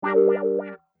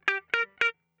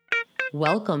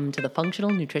Welcome to the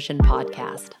Functional Nutrition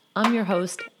Podcast. I'm your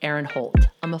host, Erin Holt.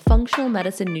 I'm a functional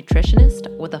medicine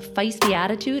nutritionist with a feisty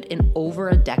attitude and over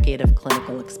a decade of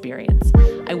clinical experience.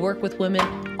 I work with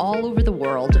women all over the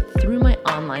world through my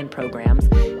online programs,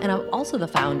 and I'm also the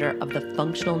founder of the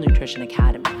Functional Nutrition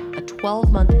Academy, a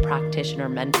 12-month practitioner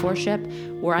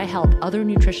mentorship where I help other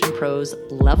nutrition pros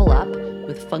level up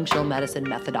with functional medicine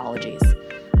methodologies.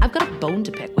 I've got a bone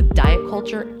to pick with diet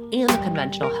culture and the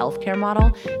conventional healthcare model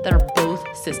that are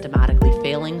both systematically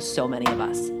failing so many of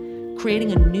us.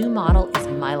 Creating a new model is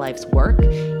my life's work,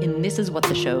 and this is what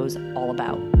the show's all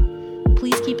about.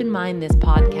 Please keep in mind this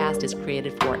podcast is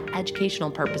created for educational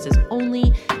purposes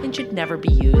only and should never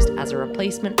be used as a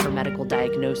replacement for medical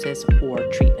diagnosis or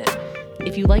treatment.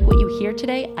 If you like what you hear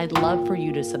today, I'd love for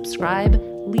you to subscribe,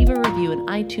 leave a review in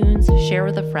iTunes, share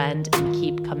with a friend, and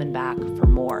keep coming back for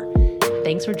more.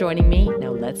 Thanks for joining me.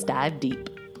 Now let's dive deep.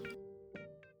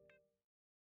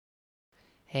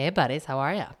 Hey buddies, how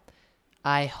are ya?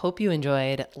 I hope you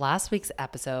enjoyed last week's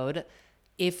episode.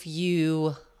 If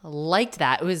you liked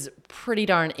that, it was pretty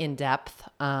darn in-depth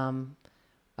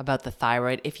about the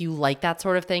thyroid. If you like that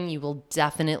sort of thing, you will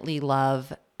definitely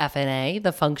love FNA,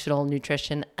 the Functional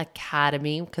Nutrition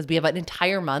Academy, because we have an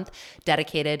entire month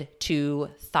dedicated to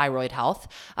thyroid health.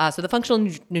 So the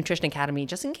Functional Nutrition Academy,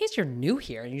 just in case you're new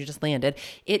here and you just landed,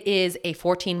 it is a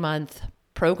 14-month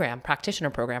program, practitioner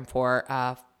program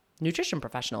for nutrition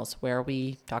professionals where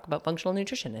we talk about functional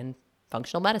nutrition and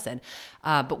functional medicine.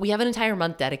 But we have an entire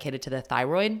month dedicated to the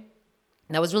thyroid. And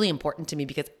that was really important to me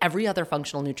because every other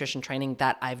functional nutrition training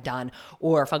that I've done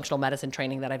or functional medicine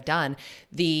training that I've done,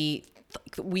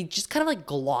 we just kind of like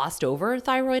glossed over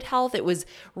thyroid health. It was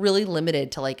really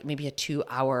limited to like maybe a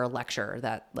 2-hour lecture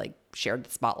that like shared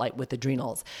the spotlight with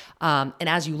adrenals. And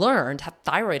as you learned,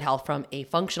 thyroid health from a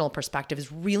functional perspective is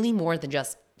really more than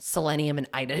just selenium and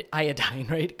iodine,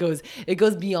 right? It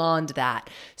goes beyond that.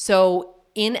 So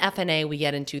in FNA, we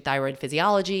get into thyroid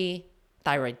physiology,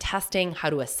 thyroid testing, how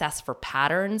to assess for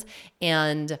patterns,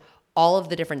 and all of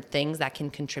the different things that can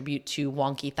contribute to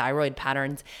wonky thyroid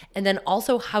patterns, and then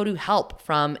also how to help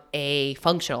from a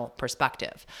functional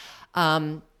perspective.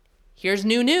 Here's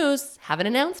new news. Haven't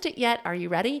announced it yet. Are you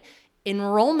ready?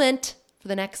 Enrollment for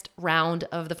the next round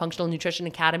of the Functional Nutrition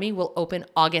Academy will open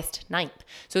August 9th.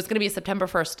 So it's going to be a September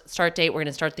 1st start date. We're going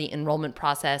to start the enrollment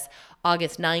process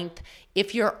August 9th.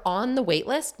 If you're on the wait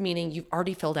list, meaning you've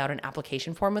already filled out an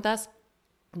application form with us,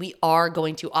 we are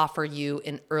going to offer you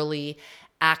an early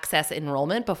access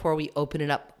enrollment before we open it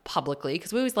up publicly,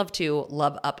 because we always love to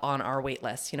love up on our wait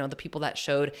list. You know, the people that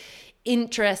showed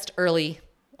interest early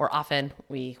or often,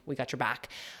 we got your back.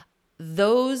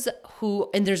 Those who,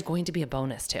 and there's going to be a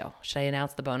bonus too. Should I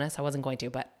announce the bonus? I wasn't going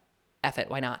to, but F it,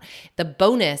 why not? The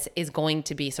bonus is going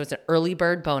to be, so it's an early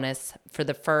bird bonus for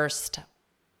the first,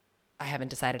 I haven't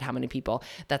decided how many people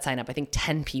that sign up. I think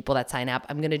 10 people that sign up.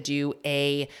 I'm going to do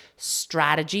a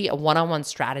one-on-one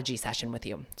strategy session with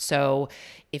you. So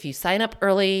if you sign up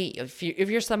early, if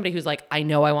you're somebody who's like, I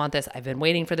know I want this, I've been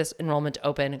waiting for this enrollment to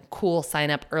open, cool,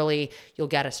 sign up early. You'll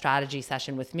get a strategy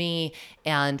session with me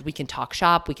and we can talk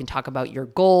shop. We can talk about your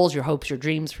goals, your hopes, your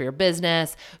dreams for your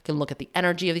business. We can look at the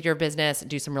energy of your business,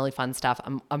 do some really fun stuff.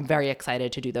 I'm very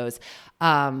excited to do those.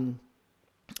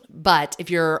 But if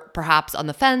you're perhaps on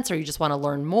the fence or you just want to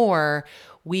learn more,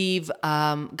 we've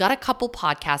got a couple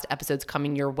podcast episodes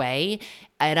coming your way.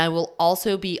 And I will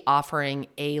also be offering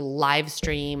a live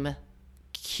stream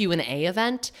Q&A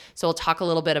event. So I'll talk a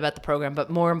little bit about the program, but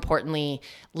more importantly,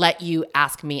 let you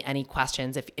ask me any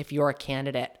questions if you're a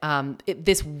candidate.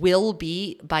 This will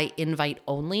be by invite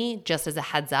only, just as a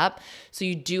heads up. So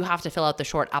you do have to fill out the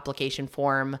short application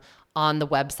form on the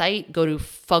website. Go to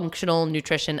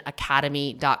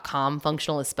functionalnutritionacademy.com.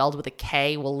 Functional is spelled with a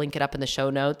K. We'll link it up in the show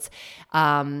notes.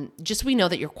 Just so we know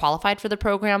that you're qualified for the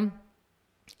program,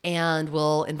 and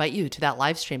we'll invite you to that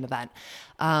live stream event.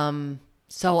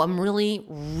 So I'm really,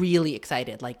 really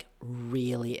excited, like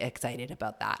really excited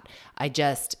about that. I'm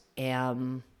just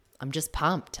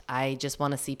pumped. I just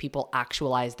want to see people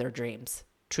actualize their dreams,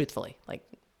 truthfully. Like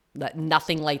that,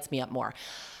 nothing lights me up more.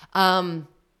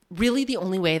 Really, the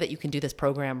only way that you can do this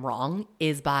program wrong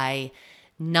is by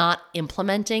not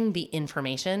implementing the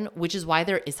information, which is why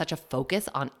there is such a focus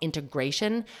on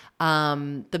integration.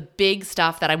 The big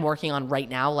stuff that I'm working on right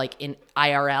now, like in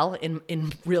IRL,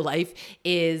 in real life,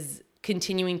 is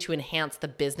continuing to enhance the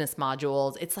business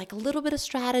modules. It's like a little bit of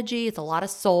strategy. It's a lot of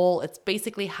soul. It's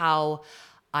basically how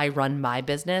I run my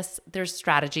business. There's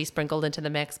strategy sprinkled into the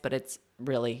mix, but it's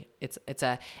really, it's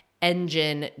a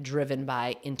engine driven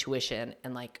by intuition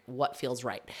and like what feels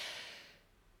right.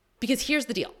 Because here's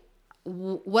the deal.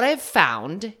 What I've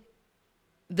found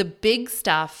the big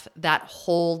stuff that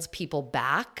holds people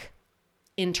back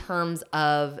in terms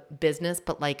of business,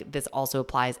 but like this also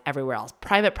applies everywhere else.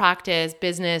 Private practice,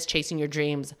 business, chasing your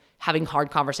dreams, having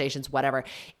hard conversations, whatever.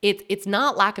 It's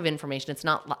not lack of information. It's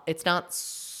not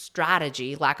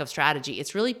strategy, lack of strategy.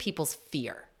 It's really people's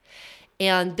fear.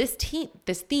 And this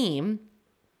theme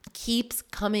keeps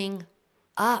coming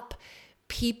up.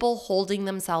 People holding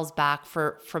themselves back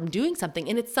from doing something.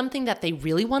 And it's something that they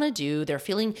really want to do. They're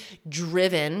feeling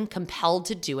driven, compelled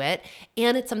to do it.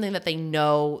 And it's something that they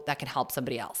know that can help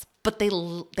somebody else. But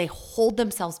they hold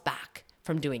themselves back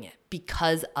from doing it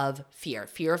because of fear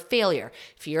of failure,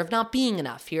 fear of not being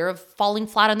enough, fear of falling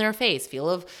flat on their face, fear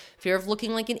of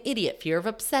looking like an idiot, fear of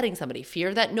upsetting somebody,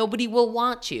 fear that nobody will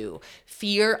want you,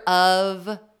 fear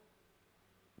of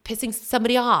pissing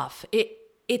somebody off.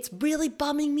 It's really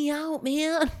bumming me out,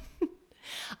 man.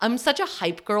 I'm such a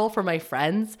hype girl for my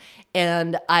friends,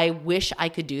 and I wish I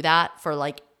could do that for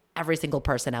like every single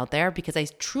person out there because I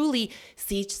truly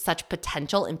see such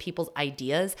potential in people's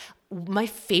ideas. My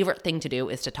favorite thing to do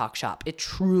is to talk shop. It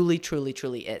truly, truly,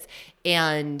 truly is.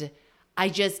 And I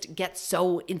just get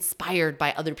so inspired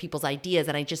by other people's ideas,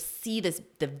 and I just see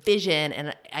the vision,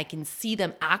 and I can see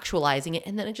them actualizing it.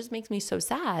 And then it just makes me so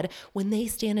sad when they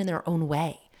stand in their own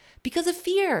way. Because of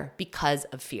fear.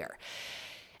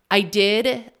 I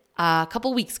did, a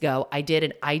couple weeks ago, I did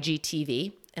an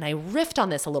IGTV, and I riffed on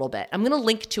this a little bit. I'm going to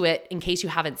link to it in case you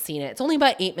haven't seen it. It's only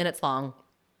about 8 minutes long.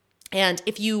 And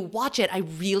if you watch it, I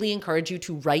really encourage you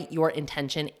to write your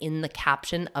intention in the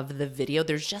caption of the video.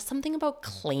 There's just something about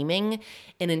claiming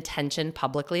an intention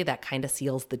publicly that kind of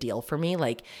seals the deal for me.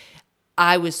 Like,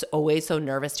 I was always so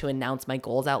nervous to announce my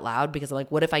goals out loud because I'm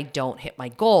like, what if I don't hit my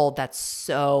goal? That's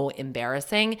so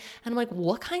embarrassing. And I'm like,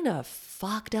 what kind of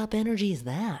fucked up energy is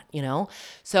that, you know?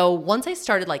 So once I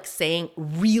started like saying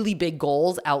really big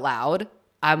goals out loud,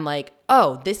 I'm like,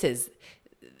 oh,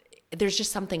 there's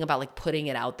just something about like putting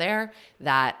it out there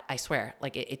that I swear,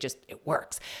 like it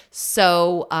works.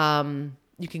 So,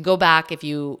 you can go back if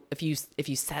you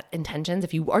set intentions.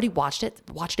 If you already watched it,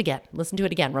 watch it again, listen to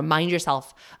it again, remind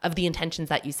yourself of the intentions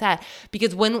that you set.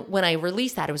 Because when I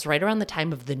released that, it was right around the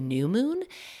time of the new moon.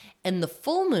 And the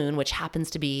full moon, which happens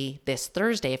to be this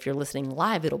Thursday, if you're listening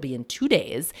live, it'll be in 2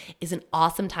 days, is an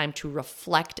awesome time to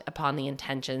reflect upon the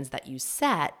intentions that you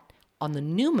set on the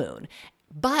new moon.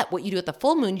 But what you do at the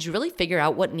full moon is you really figure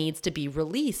out what needs to be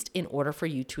released in order for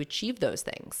you to achieve those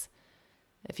things.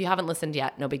 If you haven't listened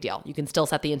yet, no big deal. You can still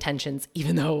set the intentions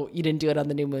even though you didn't do it on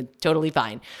the new moon. Totally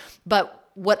fine. But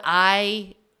what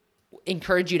I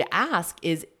encourage you to ask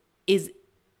is if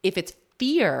it's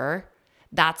fear,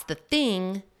 that's the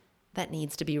thing that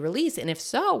needs to be released. And if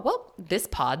so, well, this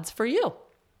pod's for you.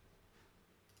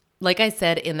 Like I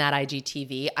said in that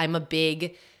IGTV, I'm a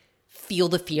big feel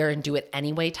the fear and do it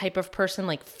anyway type of person.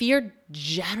 Like fear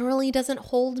generally doesn't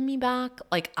hold me back.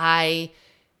 Like I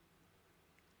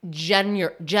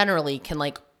generally can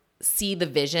like see the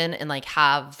vision and like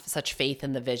have such faith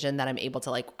in the vision that I'm able to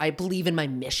like, I believe in my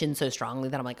mission so strongly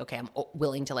that I'm like, okay, I'm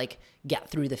willing to like get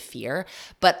through the fear.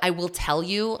 But I will tell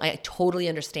you, I totally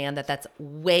understand that that's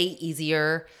way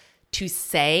easier to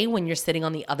say when you're sitting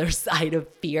on the other side of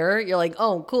fear. You're like,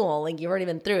 oh, cool. Like you've already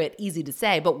been through it. Easy to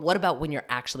say. But what about when you're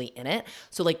actually in it?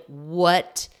 So like,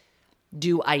 what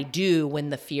do I do when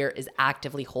the fear is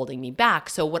actively holding me back?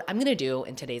 So what I'm going to do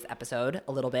in today's episode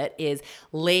a little bit is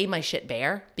lay my shit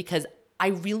bare, because I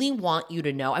really want you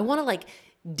to know, I want to like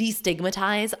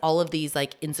destigmatize all of these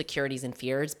like insecurities and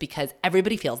fears, because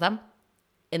everybody feels them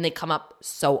and they come up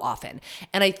so often.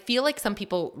 And I feel like some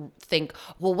people think,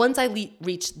 well, once I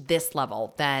reach this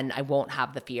level, then I won't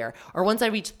have the fear. Or once I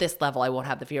reach this level, I won't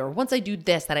have the fear. Or once I do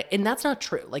this, and that's not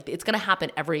true. Like it's going to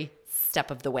happen every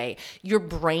step of the way. Your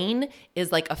brain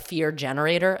is like a fear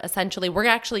generator, essentially. We're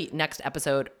actually next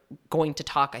episode going to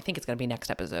talk, I think it's going to be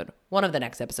next episode, one of the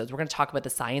next episodes, we're going to talk about the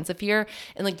science of fear.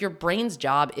 And like your brain's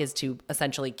job is to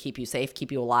essentially keep you safe,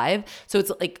 keep you alive. So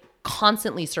it's like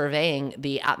constantly surveying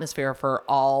the atmosphere for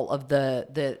all of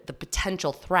the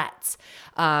potential threats.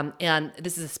 And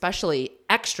this is especially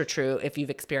extra true if you've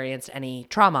experienced any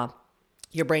trauma.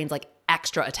 Your brain's like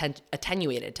extra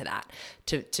attenuated to that,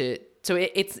 so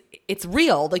it's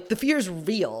real, like the fear is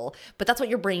real, but that's what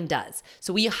your brain does.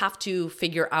 So we have to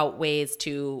figure out ways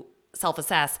to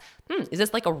self-assess, is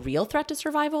this like a real threat to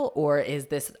survival? Or is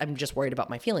this, I'm just worried about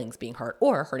my feelings being hurt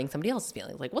or hurting somebody else's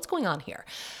feelings? Like what's going on here?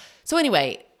 So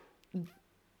anyway,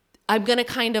 I'm going to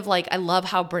kind of like, I love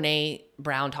how Brene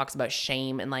Brown talks about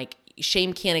shame, and like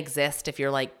shame can't exist if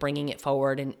you're like bringing it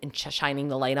forward and shining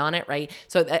the light on it, right?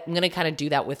 So I'm going to kind of do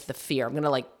that with the fear. I'm going to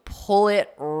like pull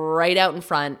it right out in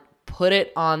front, put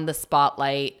it on the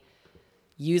spotlight.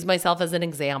 use myself as an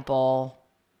example,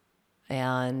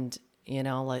 and,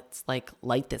 let's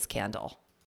light this candle.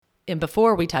 And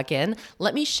before we tuck in,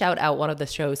 let me shout out one of the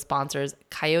show's sponsors,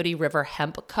 Coyote River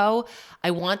Hemp Co.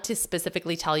 I want to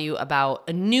specifically tell you about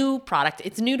a new product.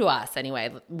 It's new to us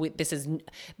anyway. This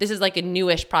is like a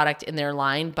newish product in their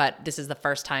line, but this is the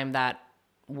first time that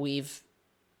we've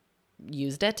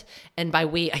used it. And by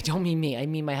we, I don't mean me, I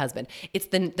mean my husband. It's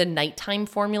the nighttime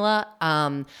formula.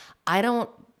 I don't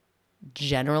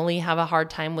generally have a hard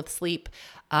time with sleep.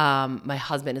 My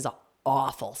husband is an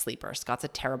awful sleeper. Scott's a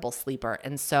terrible sleeper.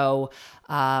 And so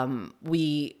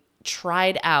we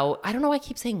tried out, I don't know why I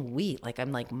keep saying we, like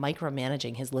I'm like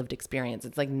micromanaging his lived experience.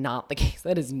 It's like not the case.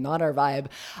 That is not our vibe.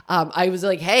 I was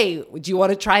like, hey, do you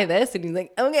want to try this? And he's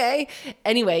like, okay.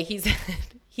 Anyway,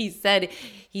 he said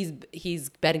he's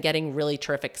been getting really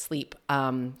terrific sleep.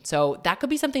 So that could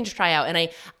be something to try out. And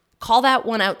I call that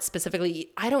one out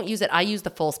specifically. I don't use it. I use the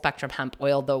full spectrum hemp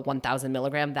oil, the 1000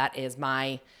 milligram. That is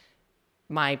my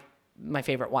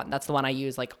favorite one. That's the one I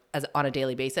use like as on a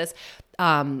daily basis.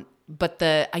 But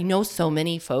I know so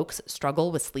many folks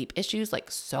struggle with sleep issues, like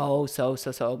so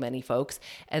many folks.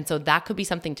 And so that could be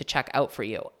something to check out for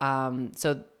you.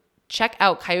 So check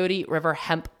out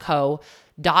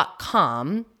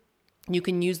coyoteriverhempco.com. You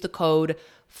can use the code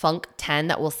FUNK10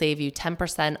 that will save you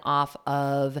 10% off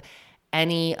of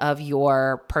any of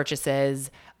your purchases.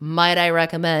 Might I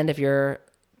recommend, if you're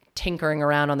tinkering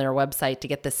around on their website, to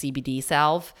get the CBD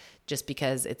salve, just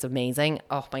because it's amazing.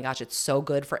 Oh my gosh, it's so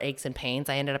good for aches and pains.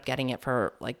 I ended up getting it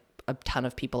for like a ton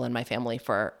of people in my family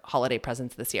for holiday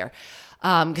presents this year,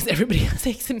 because everybody has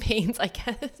aches and pains, I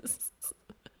guess.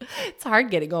 It's hard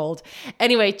getting old.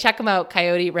 Anyway, check them out,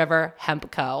 Coyote River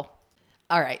Hemp Co.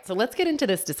 All right, so let's get into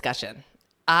this discussion.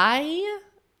 I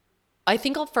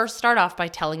think I'll first start off by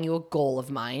telling you a goal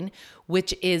of mine,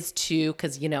 which is to,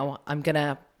 because, I'm going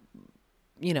to,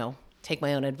 take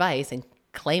my own advice and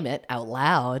claim it out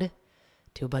loud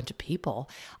to a bunch of people.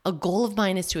 A goal of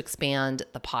mine is to expand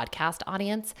the podcast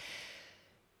audience,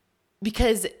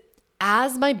 because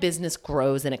as my business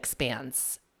grows and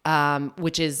expands,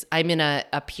 which is, I'm in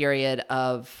a period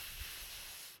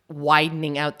of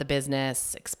widening out the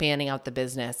business, expanding out the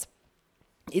business,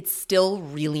 it's still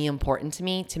really important to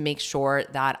me to make sure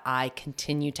that I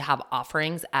continue to have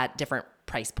offerings at different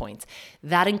price points.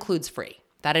 That includes free.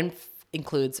 That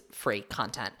includes free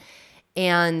content.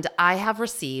 And I have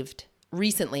received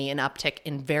recently an uptick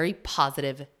in very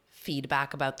positive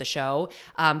feedback about the show.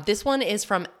 This one is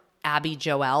from Abby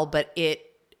Joelle, but it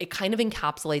kind of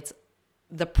encapsulates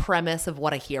the premise of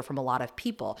what I hear from a lot of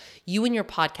people. You and your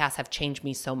podcast have changed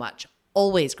me so much.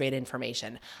 Always great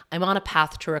information. I'm on a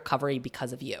path to recovery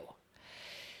because of you.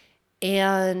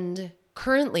 And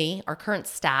currently, our current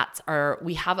stats are,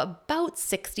 we have about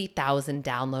 60,000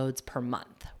 downloads per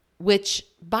month, which,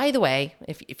 by the way,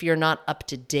 if you're not up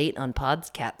to date on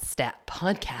podcast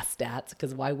stats,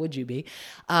 because why would you be?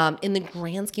 In the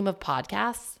grand scheme of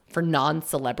podcasts for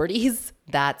non-celebrities,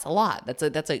 that's a lot.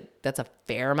 That's a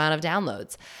fair amount of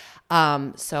downloads.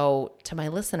 So to my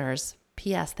listeners,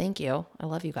 P.S. Thank you. I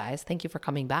love you guys. Thank you for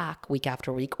coming back week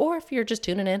after week. Or if you're just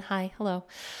tuning in, hi, hello.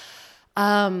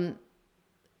 But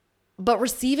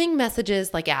receiving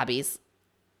messages like Abby's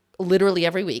literally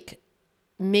every week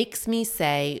makes me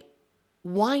say,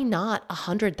 why not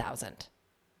 100,000?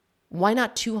 Why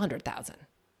not 200,000?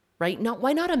 Right?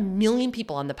 Why not 1 million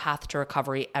people on the path to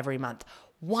recovery every month?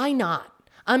 Why not?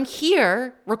 I'm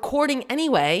here recording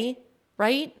anyway,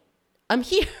 right? I'm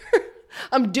here.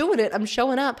 I'm doing it. I'm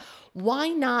showing up. Why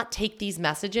not take these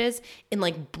messages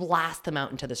and blast them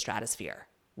out into the stratosphere?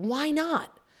 Why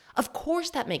not? Of course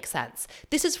that makes sense.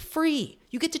 This is free.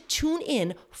 You get to tune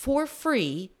in for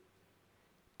free,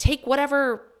 take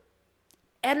whatever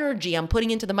energy I'm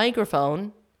putting into the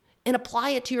microphone and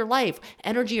apply it to your life,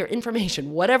 energy or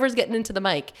information, whatever's getting into the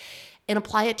mic, and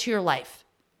apply it to your life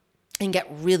and get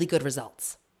really good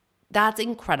results. That's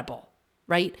incredible,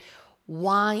 right?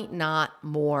 Why not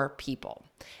more people?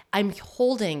 I'm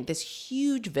holding this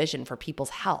huge vision for people's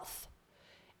health.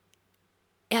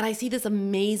 And I see this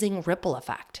amazing ripple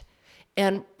effect.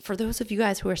 And for those of you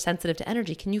guys who are sensitive to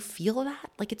energy, can you feel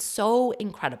that? It's so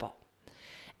incredible.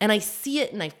 And I see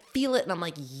it and I feel it and I'm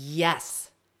like,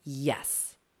 yes,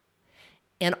 yes.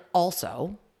 And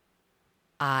also,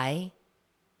 I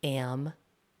am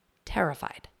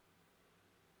terrified.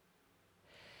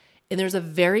 And there's a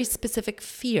very specific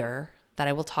fear that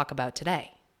I will talk about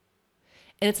today.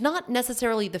 And it's not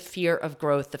necessarily the fear of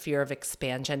growth, the fear of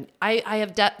expansion. I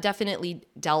have definitely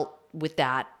dealt with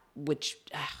that, which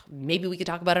maybe we could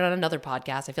talk about it on another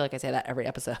podcast. I feel like I say that every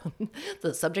episode. It's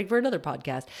a subject for another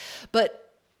podcast. But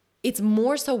it's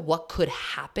more so what could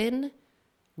happen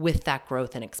with that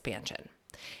growth and expansion.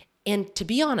 And to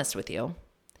be honest with you,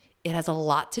 it has a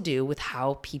lot to do with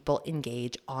how people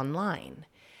engage online.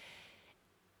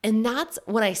 And that's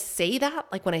when I say that,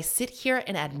 like when I sit here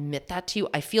and admit that to you,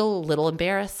 I feel a little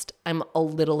embarrassed. I'm a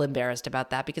little embarrassed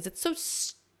about that because it's so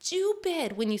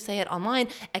stupid when you say it online,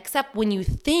 except when you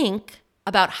think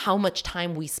about how much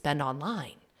time we spend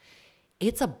online.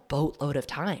 It's a boatload of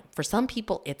time. For some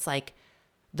people, it's like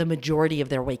the majority of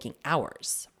their waking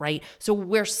hours, right? So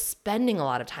we're spending a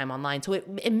lot of time online. So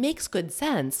it makes good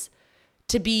sense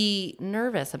to be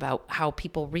nervous about how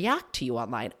people react to you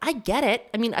online. I get it.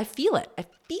 I mean, I feel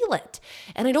it.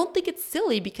 And I don't think it's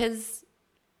silly because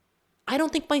I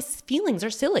don't think my feelings are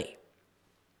silly.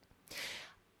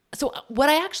 So what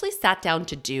I actually sat down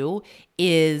to do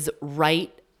is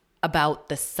write about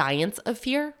the science of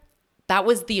fear. That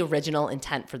was the original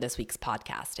intent for this week's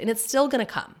podcast. And it's still going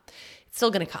to come.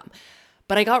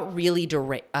 But I got really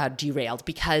derailed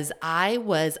because I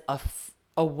was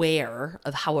aware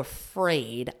of how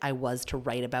afraid I was to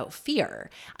write about fear.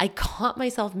 I caught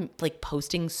myself like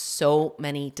posting so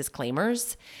many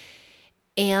disclaimers,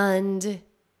 and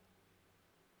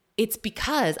it's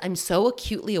because I'm so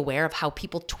acutely aware of how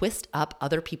people twist up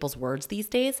other people's words these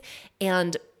days.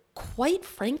 And quite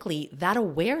frankly, that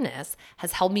awareness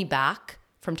has held me back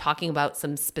from talking about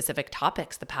some specific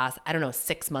topics the past,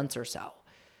 6 months or so.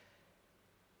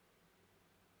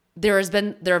 There have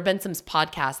been some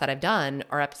podcasts that I've done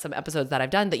or some episodes that I've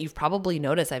done that you've probably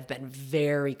noticed I've been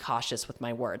very cautious with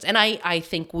my words. And I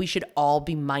think we should all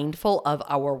be mindful of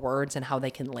our words and how they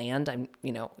can land.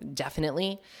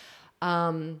 Definitely.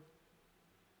 But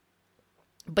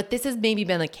this has maybe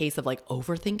been a case of like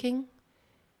overthinking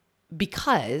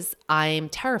because I'm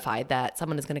terrified that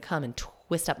someone is going to come and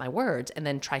twist up my words and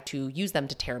then try to use them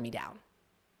to tear me down.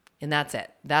 And that's it.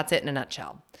 That's it in a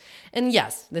nutshell. And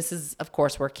yes, this is, of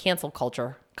course, where cancel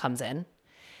culture comes in.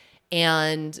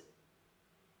 And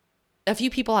a few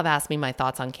people have asked me my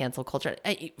thoughts on cancel culture.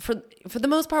 For the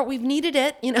most part, we've needed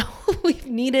it.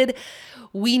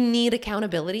 We need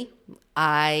accountability.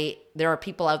 There are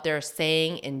people out there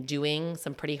saying and doing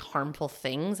some pretty harmful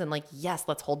things. And like, yes,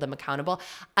 let's hold them accountable.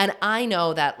 And I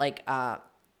know that like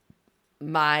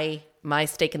my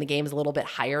stake in the game is a little bit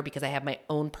higher because I have my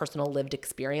own personal lived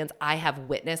experience. I have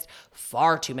witnessed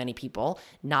far too many people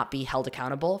not be held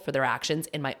accountable for their actions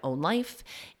in my own life.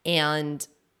 And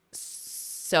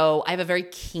so I have a very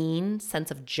keen sense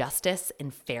of justice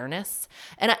and fairness.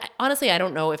 And honestly, I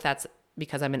don't know if that's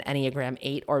because I'm an Enneagram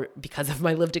 8 or because of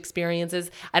my lived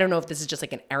experiences. I don't know if this is just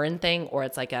like an Erin thing or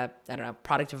it's like a,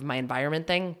 product of my environment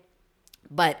thing.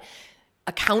 But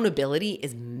accountability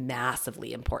is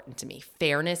massively important to me.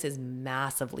 Fairness is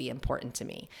massively important to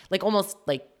me, like almost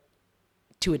like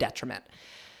to a detriment.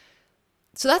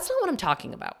 So that's not what I'm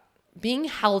talking about. Being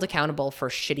held accountable for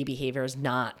shitty behavior is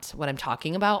not what I'm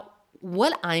talking about.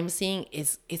 What I'm seeing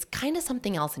is kind of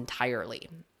something else entirely.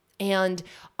 And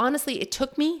honestly, it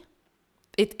took me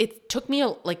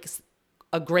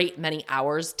a great many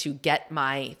hours to get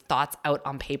my thoughts out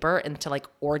on paper and to like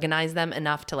organize them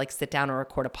enough to like sit down and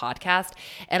record a podcast.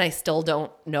 And I still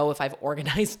don't know if I've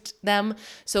organized them.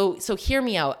 So hear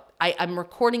me out. I'm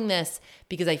recording this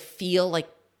because I feel like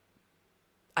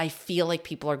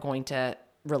people are going to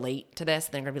relate to this.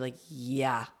 They're going to be like,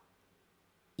 yeah,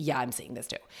 I'm seeing this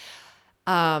too.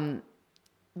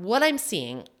 What I'm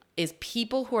seeing is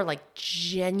people who are like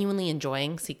genuinely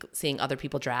enjoying seeing other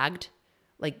people dragged,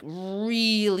 like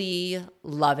really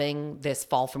loving this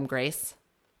fall from grace.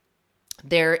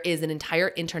 There is an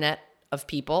entire internet of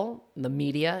people, the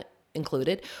media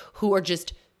included, who are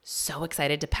just so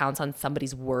excited to pounce on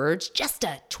somebody's words just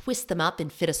to twist them up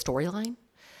and fit a storyline.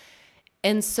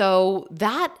 And so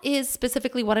that is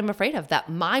specifically what I'm afraid of, that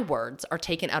my words are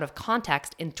taken out of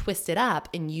context and twisted up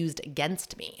and used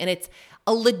against me. And it's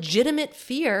a legitimate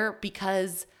fear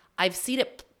because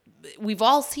we've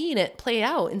all seen it play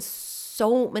out in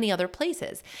so many other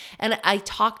places. And I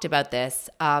talked about this,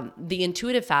 the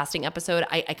intuitive fasting episode,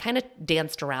 I kind of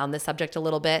danced around this subject a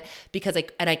little bit because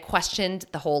I questioned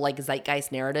the whole like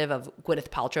zeitgeist narrative of Gwyneth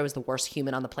Paltrow is the worst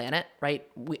human on the planet, right?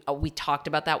 We talked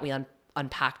about that. We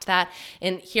unpacked that.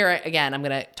 And here again, I'm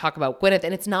going to talk about Gwyneth,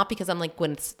 and it's not because I'm like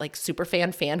Gwyneth's like super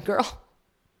fangirl.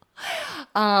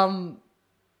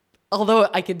 Although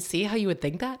I can see how you would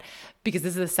think that, because this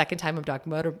is the second time I'm talking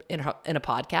about her in a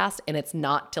podcast, and it's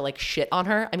not to like shit on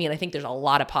her. I mean, I think there's a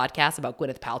lot of podcasts about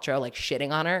Gwyneth Paltrow like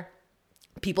shitting on her.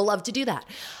 People love to do that.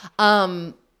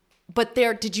 But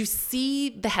did you see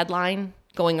the headline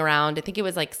going around? I think it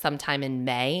was like sometime in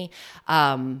May,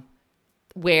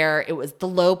 where it was the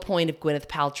low point of Gwyneth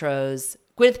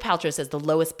Paltrow says the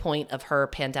lowest point of her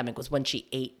pandemic was when she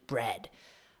ate bread.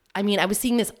 I mean, I was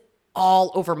seeing this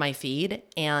all over my feed,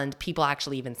 and people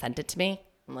actually even sent it to me.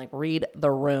 I'm like, read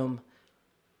the room.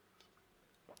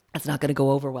 That's not going to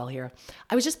go over well here.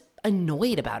 I was just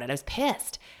annoyed about it. I was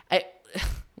pissed.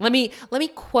 Let me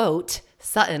quote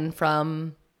Sutton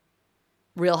from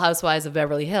Real Housewives of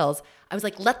Beverly Hills. I was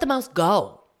like, let the mouse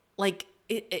go. Like,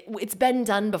 it's been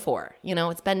done before.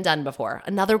 It's been done before.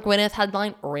 Another Gwyneth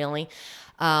headline? Really?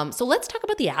 So let's talk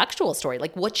about the actual story,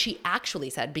 like what she actually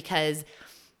said, because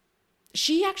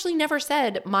she actually never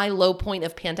said my low point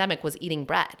of pandemic was eating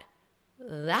bread.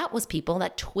 That was people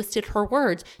that twisted her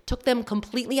words, took them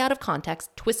completely out of context,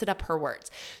 twisted up her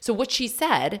words. So what she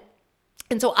said,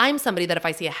 and so I'm somebody that if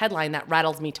I see a headline that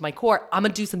rattles me to my core, I'm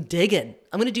going to do some digging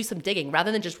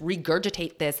rather than just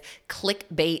regurgitate this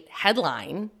clickbait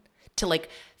headline to like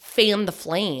fan the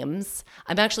flames.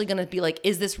 I'm actually going to be like,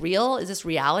 is this real? Is this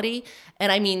reality?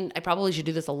 And I mean, I probably should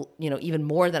do this, even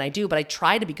more than I do, but I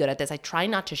try to be good at this. I try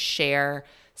not to share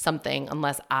something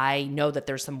unless I know that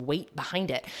there's some weight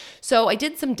behind it. So I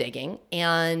did some digging,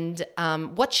 and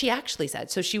what she actually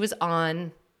said. So she was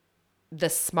on the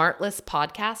Smartless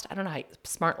podcast. I don't know how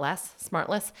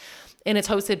Smartless. And it's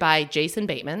hosted by Jason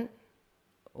Bateman,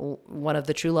 one of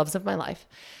the true loves of my life,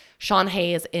 Sean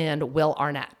Hayes, and Will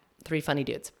Arnett, 3 funny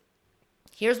dudes.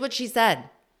 Here's what she said.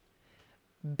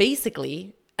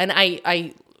 Basically, and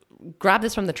I grabbed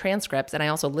this from the transcripts and I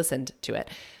also listened to it.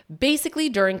 Basically,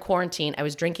 during quarantine, I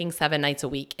was drinking 7 nights a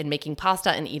week and making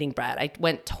pasta and eating bread. I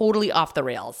went totally off the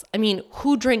rails. I mean,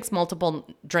 who drinks multiple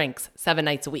drinks 7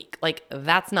 nights a week? Like,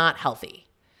 that's not healthy.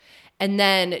 And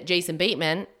then Jason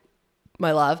Bateman,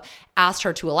 my love, asked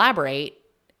her to elaborate.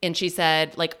 And she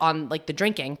said, like, on like the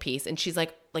drinking piece. And she's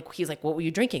like, he's like, what were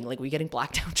you drinking? Like, were you getting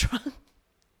blacked out drunk?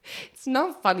 It's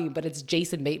not funny, but it's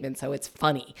Jason Bateman, so it's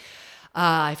funny.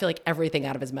 I feel like everything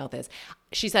out of his mouth is.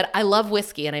 She said, I love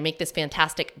whiskey, and I make this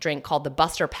fantastic drink called the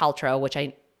Buster Paltrow, which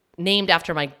I named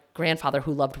after my grandfather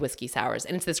who loved whiskey sours.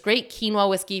 And it's this great quinoa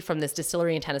whiskey from this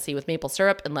distillery in Tennessee with maple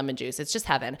syrup and lemon juice. It's just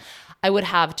heaven. I would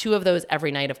have 2 of those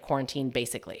every night of quarantine,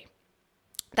 basically.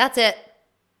 That's it.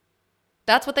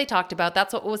 That's what they talked about.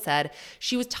 That's what was said.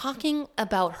 She was talking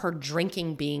about her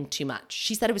drinking being too much.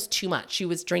 She said it was too much. She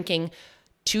was drinking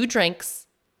 2 drinks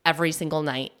every single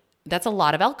night. That's a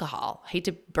lot of alcohol. I hate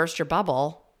to burst your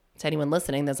bubble to anyone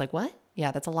listening that's like, what?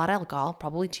 Yeah, that's a lot of alcohol.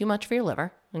 Probably too much for your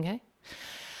liver. Okay.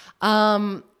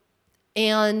 And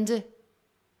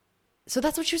so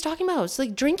that's what she was talking about. It's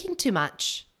like drinking too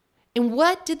much. And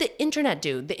what did the internet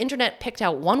do? The internet picked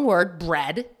out one word,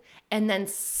 bread, and then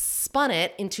spun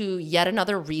it into yet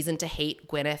another reason to hate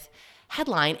Gwyneth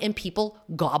headline, and people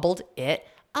gobbled it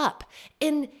up.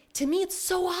 And to me, it's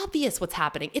so obvious what's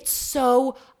happening. It's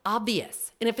so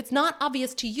obvious. And if it's not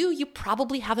obvious to you, you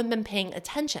probably haven't been paying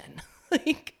attention.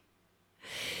 Like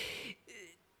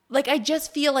I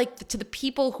just feel like to the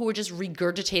people who are just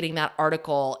regurgitating that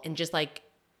article and just like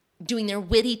doing their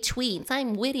witty tweets,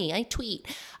 I'm witty, I tweet.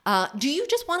 Do you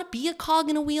just want to be a cog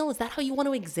in a wheel? Is that how you want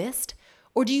to exist?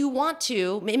 Or do you want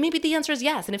to, maybe the answer is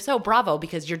yes. And if so, bravo,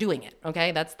 because you're doing it.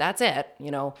 Okay. That's it.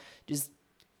 Just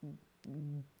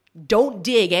don't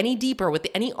dig any deeper with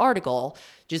any article.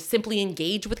 Just simply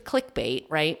engage with clickbait,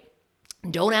 right?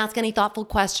 Don't ask any thoughtful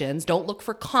questions. Don't look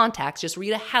for context. Just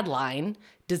read a headline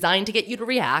designed to get you to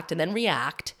react and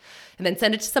then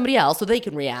send it to somebody else so they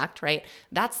can react, right?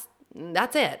 That's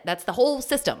it. That's the whole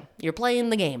system. You're playing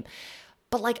the game.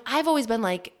 But like, I've always been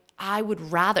like, I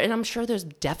would rather, and I'm sure there's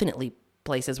definitely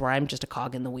places where I'm just a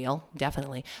cog in the wheel,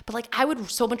 definitely. But like, I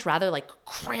would so much rather like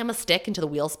cram a stick into the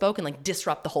wheel spoke and like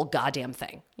disrupt the whole goddamn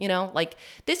thing. Like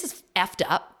this is effed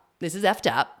up. This is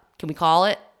effed up. Can we call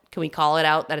it? Can we call it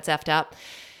out that it's effed up?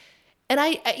 And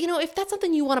I if that's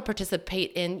something you want to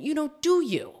participate in, do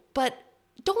you? But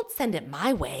don't send it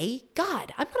my way.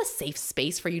 God, I'm not a safe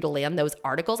space for you to land those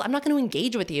articles. I'm not going to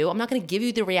engage with you. I'm not going to give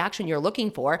you the reaction you're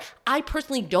looking for. I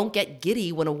personally don't get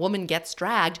giddy when a woman gets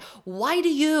dragged. Why do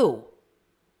you?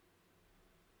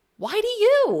 Why do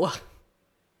you?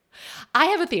 I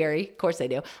have a theory. Of course I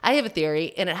do. I have a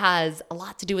theory, and it has a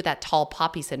lot to do with that tall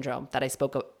poppy syndrome that I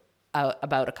spoke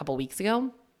about a couple weeks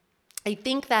ago. I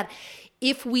think that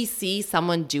if we see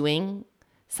someone doing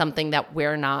something that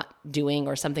we're not doing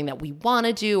or something that we want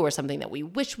to do or something that we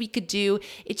wish we could do,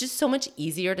 it's just so much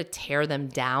easier to tear them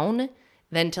down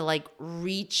than to like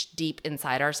reach deep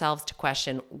inside ourselves to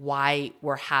question why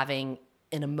we're having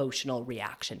an emotional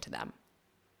reaction to them.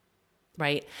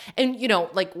 Right. And,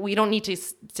 like we don't need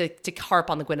to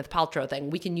harp on the Gwyneth Paltrow thing.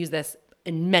 We can use this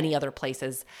in many other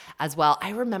places as well. I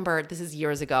remember, this is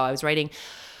years ago, I was writing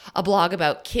a blog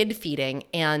about kid feeding,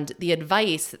 and the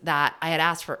advice that I had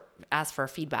asked for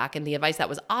feedback, and the advice that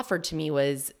was offered to me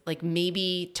was like,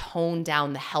 maybe tone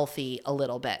down the healthy a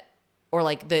little bit, or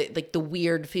like the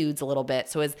weird foods a little bit,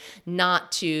 so as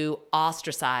not to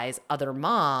ostracize other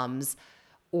moms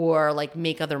or like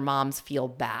make other moms feel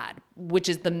bad, which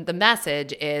is the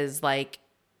message is like,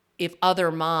 if other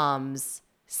moms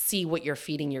see what you're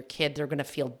feeding your kid, they're going to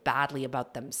feel badly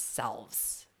about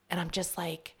themselves. And I'm just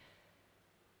like,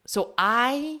 so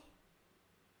I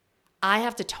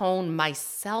have to tone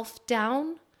myself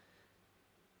down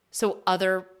so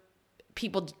other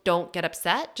people don't get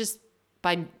upset just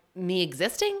by me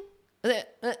existing. So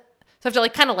I have to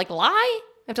like kind of like lie. I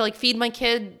have to like feed my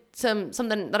kid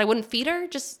something that I wouldn't feed her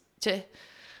just to,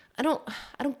 I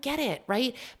don't get it,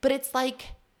 right? But it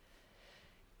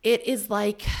is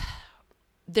like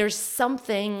there's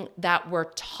something that we're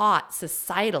taught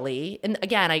societally. And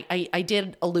again, I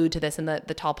did allude to this in the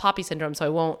tall poppy syndrome, so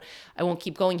I won't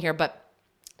keep going here, but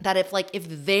that if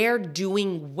they're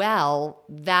doing well,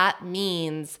 that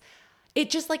means it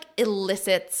just like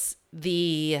elicits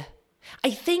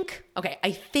I think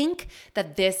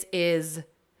that this is,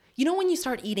 when you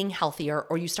start eating healthier,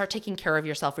 or you start taking care of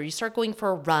yourself, or you start going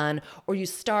for a run, or you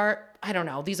start, I don't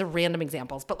know, these are random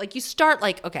examples, but like you start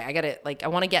like, okay, I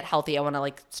want to get healthy. I want to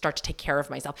like start to take care of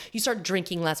myself. You start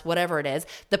drinking less, whatever it is.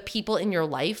 The people in your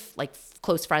life, like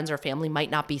close friends or family,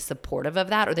 might not be supportive of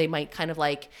that, or they might kind of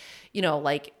like,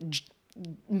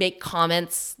 make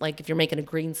comments like if you're making a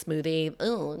green smoothie,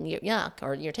 oh, yuck,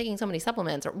 or you're taking so many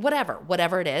supplements, or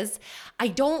whatever it is.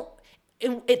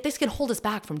 This can hold us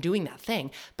back from doing that thing.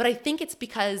 But I think it's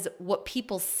because what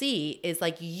people see is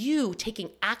like you taking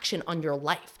action on your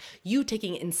life, you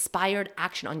taking inspired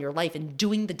action on your life and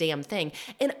doing the damn thing.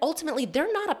 And ultimately,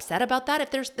 they're not upset about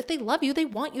that. If they love you, they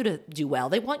want you to do well.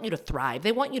 They want you to thrive.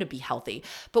 They want you to be healthy.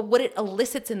 But what it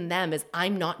elicits in them is,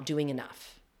 I'm not doing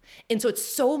enough. And so it's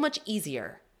so much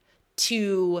easier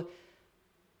to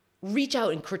reach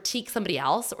out and critique somebody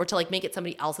else, or to like make it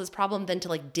somebody else's problem, than to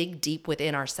like dig deep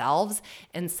within ourselves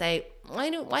and say, why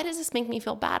does this make me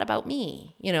feel bad about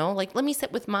me? Like, let me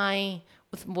sit with my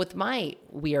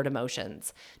weird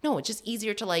emotions. No, it's just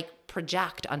easier to like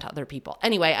project onto other people.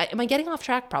 Anyway, am I getting off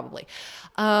track? Probably.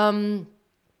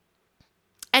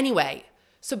 Anyway,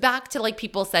 so back to like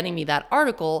people sending me that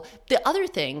article. The other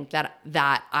thing that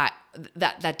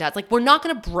does, like, we're not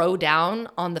going to bro down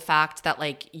on the fact that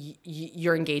like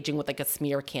you're engaging with like a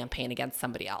smear campaign against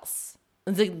somebody else.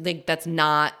 Like, that's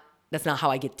not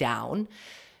how I get down.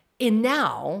 And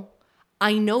now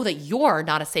I know that you're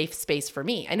not a safe space for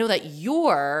me. I know that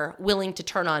you're willing to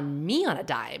turn on me on a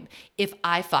dime if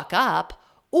I fuck up,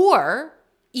 or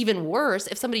even worse,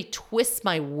 if somebody twists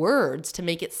my words to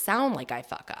make it sound like I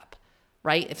fuck up,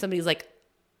 right? If somebody's like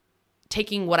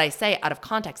taking what I say out of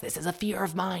context, this is a fear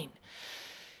of mine.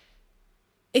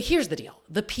 Here's the deal.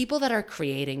 The people that are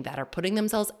creating, that are putting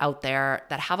themselves out there,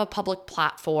 that have a public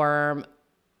platform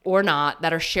or not,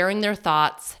 that are sharing their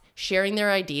thoughts, sharing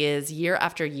their ideas year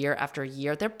after year after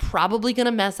year, they're probably going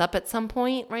to mess up at some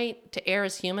point, right? To err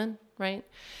is human, right?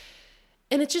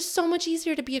 And it's just so much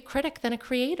easier to be a critic than a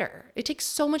creator. It takes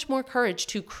so much more courage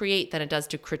to create than it does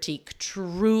to critique,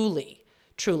 truly.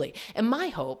 And my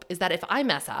hope is that if I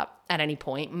mess up at any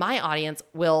point, my audience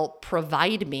will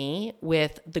provide me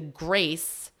with the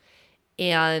grace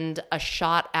and a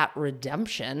shot at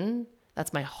redemption.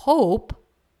 That's my hope.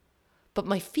 But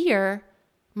my fear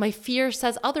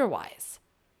says otherwise.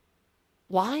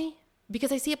 Why?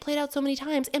 Because I see it played out so many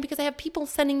times, and because I have people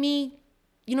sending me,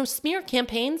 smear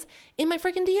campaigns in my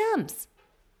freaking DMs.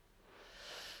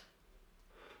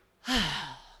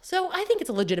 So I think it's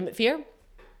a legitimate fear.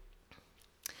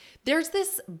 There's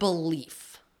this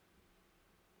belief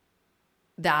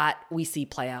that we see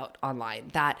play out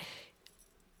online, that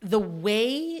the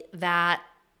way that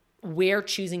we're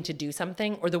choosing to do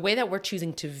something, or the way that we're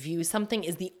choosing to view something,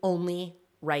 is the only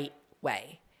right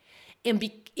way.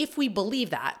 And if we believe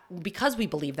that, because we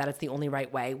believe that it's the only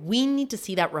right way, we need to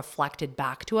see that reflected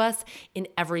back to us in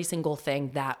every single thing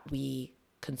that we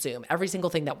consume, every single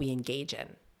thing that we engage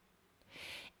in.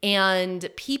 And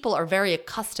people are very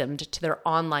accustomed to their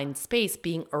online space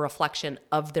being a reflection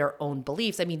of their own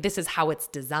beliefs. I mean, this is how it's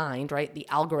designed, right? The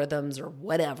algorithms or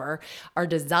whatever are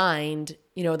designed,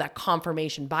 that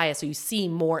confirmation bias. So you see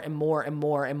more and more and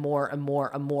more and more and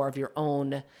more and more of your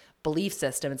own belief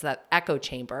system. It's that echo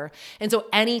chamber. And so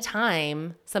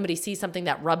anytime somebody sees something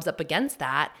that rubs up against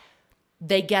that,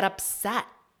 they get upset.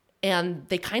 And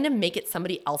they kind of make it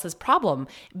somebody else's problem,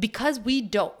 because we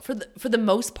don't, for the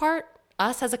most part,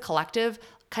 us as a collective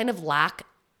kind of lack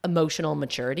emotional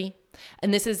maturity.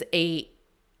 And this is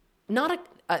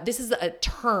this is a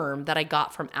term that I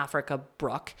got from Africa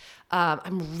Brooke.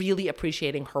 I'm really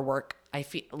appreciating her work. I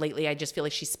just feel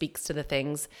like she speaks to the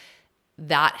things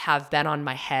that have been on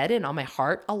my head and on my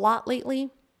heart a lot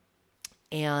lately.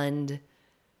 And,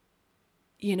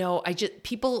 I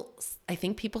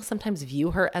think people sometimes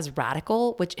view her as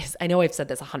radical, which is, I know I've said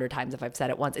this 100 times if I've said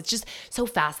it once. It's just so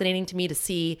fascinating to me to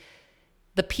see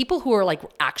the people who are like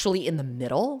actually in the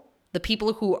middle, the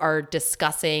people who are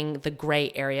discussing the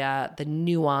gray area, the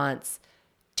nuance,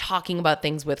 talking about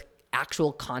things with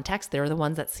actual context. They're the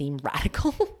ones that seem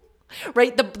radical,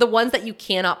 right? The ones that you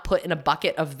cannot put in a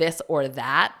bucket of this or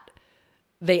that,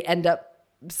 they end up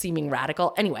seeming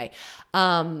radical. Anyway,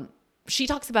 she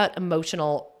talks about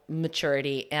emotional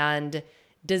maturity and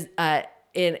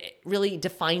it really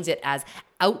defines it as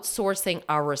outsourcing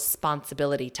our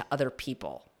responsibility to other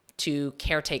people to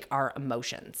caretake our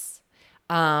emotions,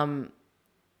 rather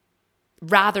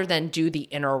than do the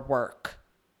inner work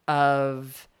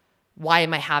of why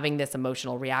am I having this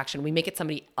emotional reaction? We make it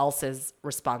somebody else's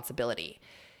responsibility.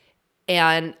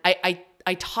 And I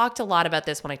talked a lot about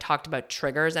this when I talked about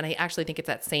triggers, and I actually think it's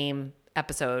that same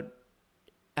episode,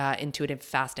 Intuitive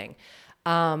Fasting,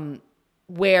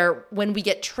 where when we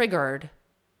get triggered,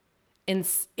 and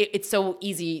it's so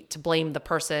easy to blame the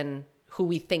person who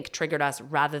we think triggered us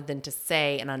rather than to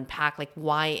say and unpack, like,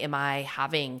 why am I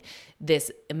having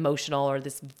this emotional or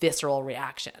this visceral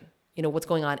reaction? What's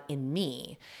going on in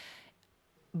me?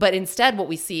 But instead what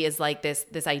we see is like this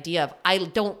idea of, I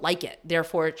don't like it,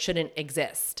 therefore it shouldn't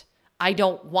exist. I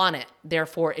don't want it,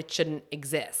 therefore it shouldn't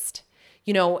exist.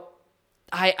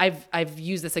 I've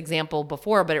used this example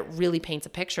before, but it really paints a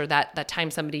picture. That time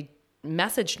somebody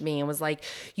messaged me and was like,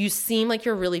 you seem like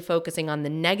you're really focusing on the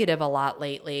negative a lot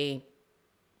lately.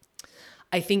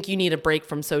 I think you need a break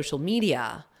from social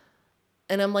media.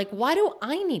 And I'm like, why do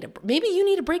I need maybe you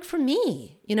need a break from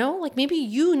me, like maybe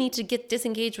you need to get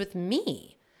disengaged with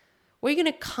me. Were you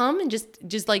going to come and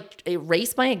just like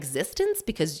erase my existence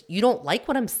because you don't like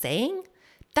what I'm saying?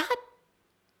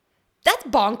 That's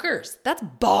bonkers. That's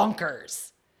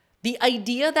bonkers. The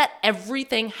idea that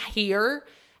everything here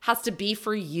has to be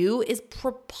for you is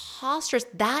preposterous.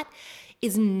 That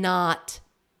is not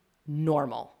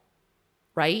normal,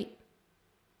 right?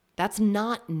 That's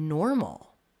not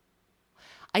normal.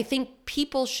 I think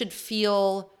people should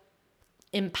feel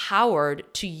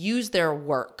empowered to use their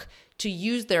work, to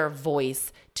use their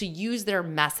voice, to use their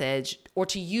message, or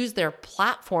to use their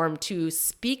platform to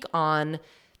speak on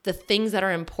the things that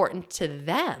are important to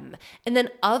them. And then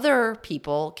other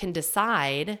people can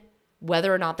decide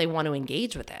whether or not they want to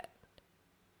engage with it.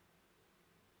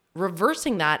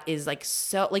 Reversing that is like,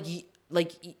 so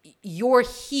like you're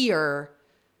here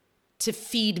to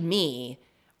feed me,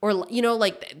 or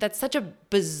like that's such a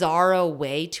bizarro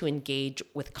way to engage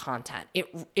with content.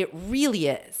 It really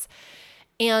is.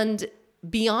 And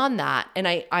beyond that, and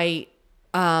I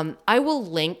will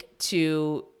link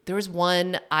to, there was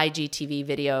one IGTV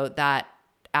video that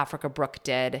Africa Brooke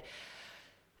did.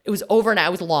 It was overnight.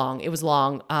 It was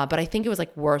long, but I think it was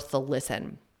like worth the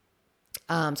listen.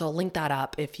 So I'll link that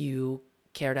up if you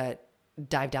care to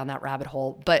dive down that rabbit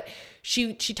hole. But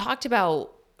she talked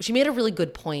about, she made a really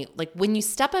good point. Like when you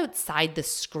step outside the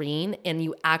screen and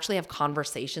you actually have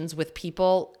conversations with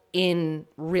people in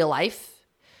real life,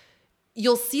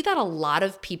 you'll see that a lot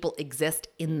of people exist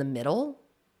in the middle.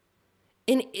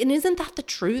 And isn't that the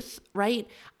truth, right?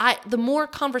 The more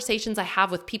conversations I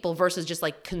have with people versus just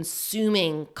like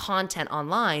consuming content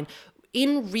online,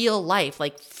 in real life,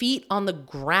 like feet on the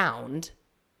ground,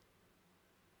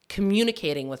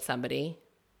 communicating with somebody,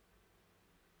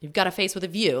 you've got a face with a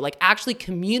view, like actually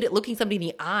looking somebody in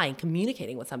the eye and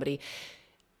communicating with somebody.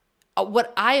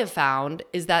 What I have found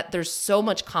is that there's so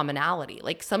much commonality.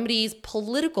 Like somebody's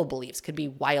political beliefs could be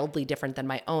wildly different than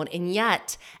my own. And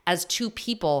yet, as two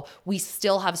people, we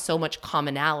still have so much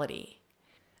commonality.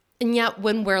 And yet,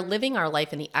 when we're living our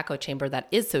life in the echo chamber that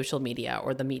is social media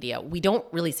or the media, we don't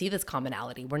really see this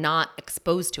commonality. We're not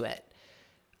exposed to it.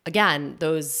 Again,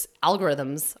 those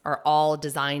algorithms are all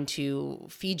designed to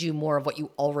feed you more of what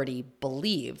you already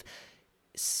believe.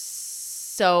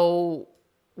 So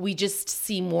we just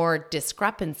see more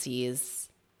discrepancies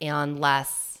and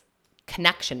less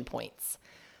connection points.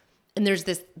 And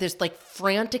there's like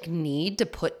frantic need to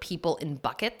put people in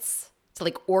buckets, to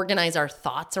like organize our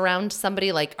thoughts around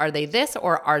somebody. Like, are they this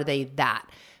or are they that?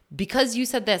 Because you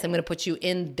said this, I'm going to put you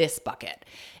in this bucket.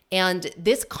 And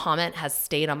this comment has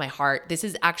stayed on my heart. This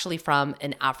is actually from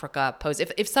an Africa post.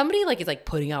 If somebody like is like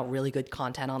putting out really good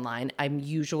content online, I'm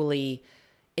usually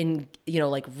in,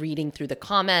 like reading through the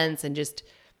comments and just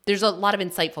there's a lot of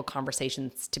insightful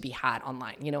conversations to be had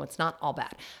online. It's not all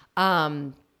bad.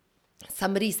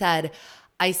 Somebody said,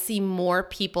 I see more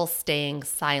people staying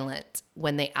silent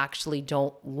when they actually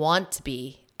don't want to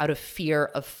be out of fear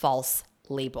of false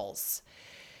labels.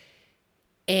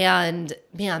 And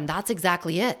man, that's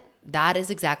exactly it. That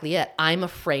is exactly it. I'm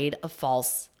afraid of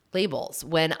false labels.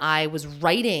 When I was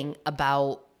writing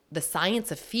about the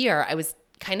science of fear, I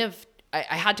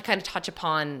had to kind of touch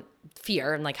upon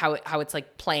fear and like how it's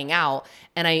like playing out.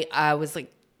 And I was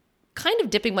like kind of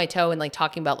dipping my toe in like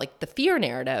talking about like the fear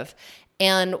narrative,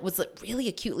 and was like really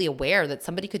acutely aware that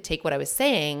somebody could take what I was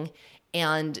saying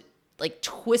and like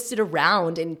twist it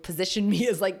around and position me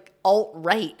as like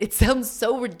alt-right. It sounds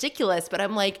so ridiculous, but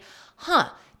I'm like,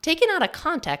 taken out of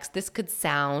context, this could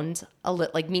sound a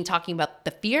little like me talking about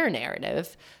the fear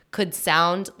narrative could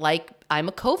sound like I'm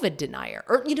a COVID denier,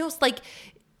 or, it's like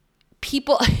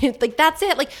people like, that's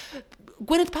it. Like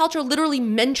Gwyneth Paltrow literally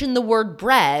mentioned the word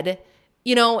bread,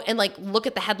 and like look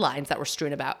at the headlines that were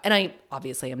strewn about. And I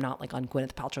obviously am not like on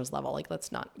Gwyneth Paltrow's level. Like,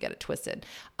 let's not get it twisted.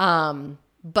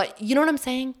 But you know what I'm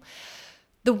saying?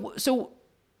 So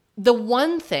the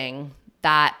one thing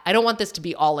that I don't want this to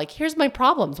be all like, here's my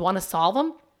problems, want to solve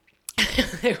them?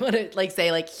 I want to like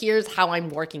say like, here's how I'm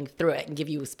working through it and give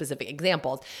you specific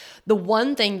examples. The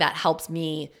one thing that helps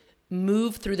me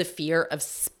move through the fear of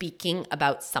speaking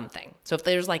about something. So if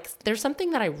there's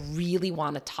something that I really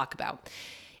want to talk about,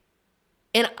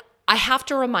 and I have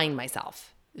to remind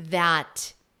myself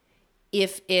that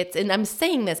and I'm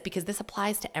saying this because this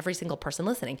applies to every single person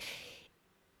listening.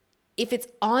 If it's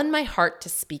on my heart to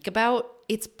speak about,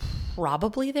 it's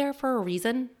probably there for a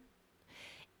reason.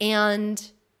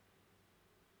 And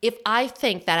if I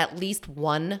think that at least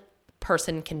one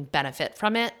person can benefit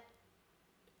from it,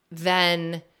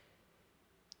 then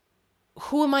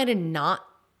who am I to not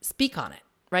speak on it,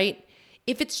 right?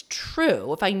 If it's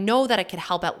true, if I know that it could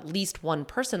help at least one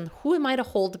person, who am I to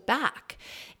hold back?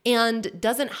 And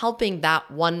doesn't helping that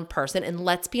one person, and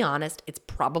let's be honest, it's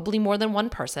probably more than one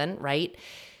person, right?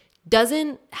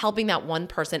 Doesn't helping that one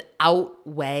person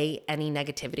outweigh any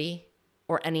negativity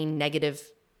or any negative,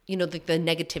 the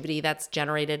negativity that's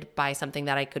generated by something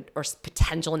that or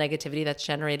potential negativity that's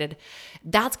generated?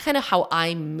 That's kind of how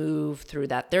I move through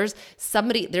that. There's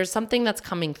something that's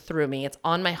coming through me. It's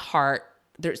on my heart.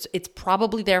 It's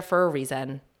probably there for a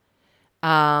reason.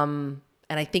 And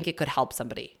I think it could help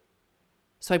somebody.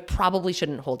 So I probably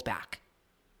shouldn't hold back.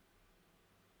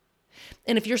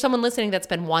 And if you're someone listening that's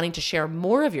been wanting to share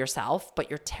more of yourself, but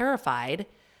you're terrified,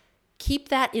 keep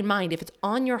that in mind. If it's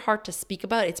on your heart to speak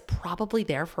about, it's probably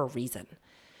there for a reason.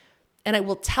 And I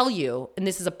will tell you, and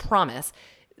this is a promise,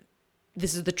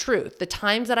 this is the truth. The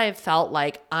times that I have felt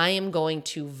like I am going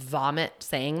to vomit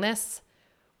saying this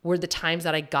were the times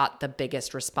that I got the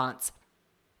biggest response.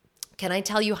 Can I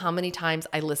tell you how many times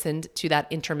I listened to that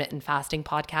intermittent fasting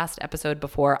podcast episode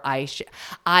before I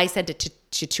sent it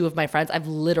to two of my friends? I've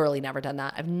literally never done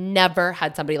that. I've never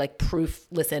had somebody like proof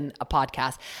listen a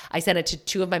podcast. I sent it to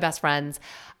two of my best friends.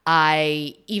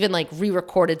 I even like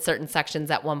re-recorded certain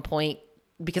sections at one point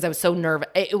because I was so nervous.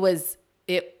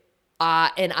 And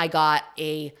I got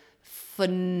a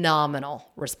phenomenal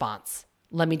response.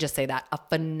 Let me just say that, a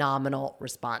phenomenal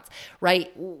response,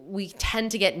 right? We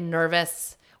tend to get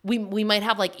nervous. We might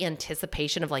have like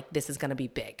anticipation of like, this is going to be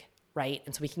big, right?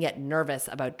 And so we can get nervous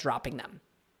about dropping them.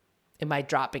 And by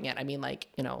dropping it, I mean like,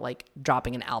 like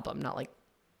dropping an album, not like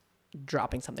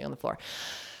dropping something on the floor.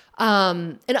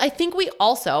 And I think we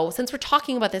also, since we're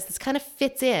talking about this kind of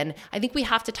fits in. I think we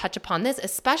have to touch upon this,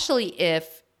 especially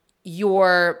if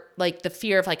your like the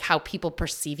fear of like how people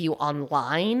perceive you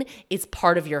online is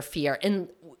part of your fear. And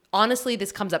honestly,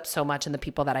 this comes up so much in the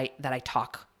people that I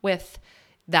talk with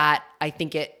that I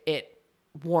think it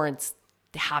warrants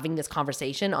having this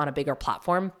conversation on a bigger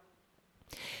platform.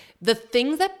 The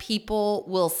things that people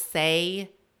will say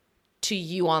to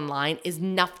you online is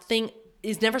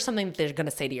never something that they're going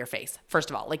to say to your face.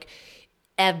 First of all, like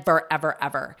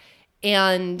ever.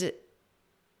 And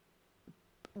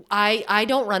I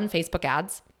don't run Facebook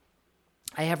ads.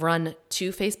 I have run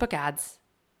 2 Facebook ads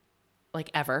like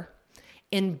ever.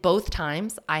 In both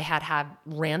times, I had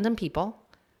random people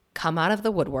come out of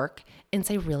the woodwork and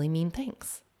say really mean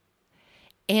things.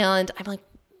 And I'm like,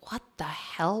 what the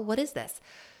hell? What is this?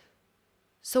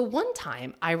 So one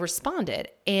time I responded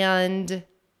and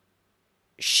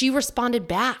she responded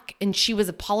back and she was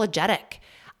apologetic.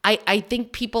 I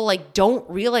think people like don't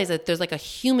realize that there's like a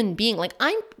human being. Like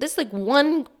this like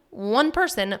one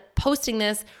person posting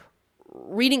this,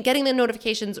 getting the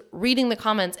notifications, reading the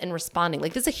comments, and responding.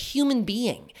 Like, this is a human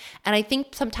being. And I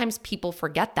think sometimes people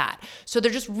forget that. So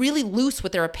they're just really loose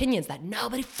with their opinions that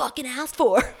nobody fucking asked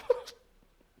for.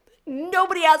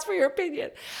 Nobody asked for your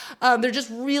opinion. They're just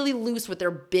really loose with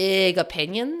their big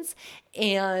opinions,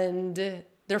 and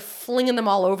they're flinging them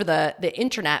all over the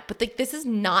internet. But this is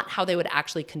not how they would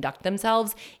actually conduct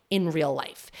themselves in real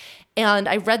life. And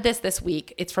I read this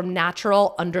week. It's from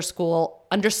natural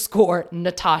underscore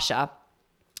Natasha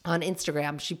on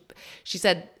Instagram. She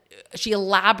said, she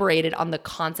elaborated on the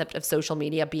concept of social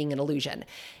media being an illusion.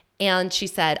 And she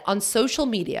said, on social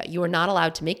media, you are not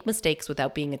allowed to make mistakes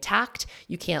without being attacked.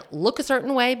 You can't look a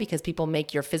certain way because people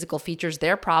make your physical features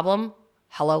their problem.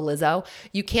 Hello, Lizzo.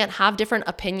 You can't have different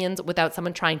opinions without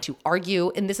someone trying to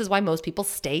argue. And this is why most people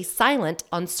stay silent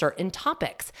on certain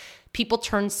topics. People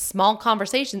turn small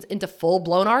conversations into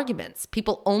full-blown arguments.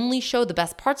 People only show the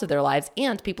best parts of their lives,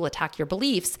 and people attack your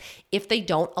beliefs if they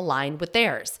don't align with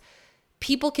theirs.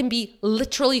 People can be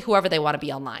literally whoever they want to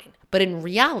be online. But in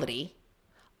reality,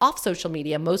 off social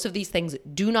media, most of these things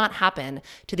do not happen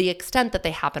to the extent that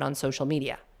they happen on social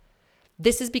media.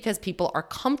 This is because people are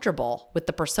comfortable with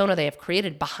the persona they have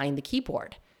created behind the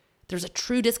keyboard. There's a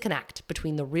true disconnect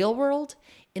between the real world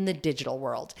and the digital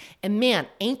world. And man,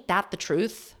 ain't that the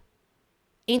truth?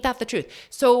 Ain't that the truth?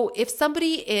 So if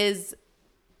somebody is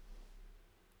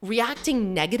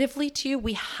reacting negatively to you,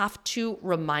 we have to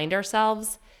remind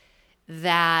ourselves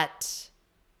that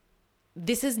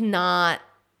this is not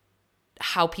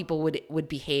how people would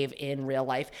behave in real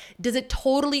life. Does it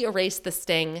totally erase the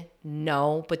sting?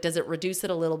 No. But does it reduce it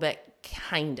a little bit?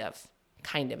 Kind of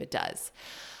it does.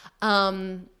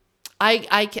 I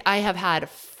have had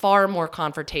far more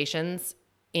confrontations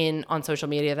on social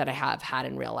media than I have had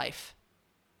in real life.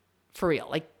 For real.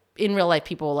 Like, in real life,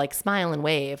 people like smile and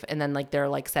wave, and then like they're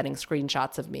like sending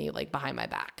screenshots of me like behind my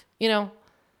back. You know?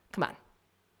 Come on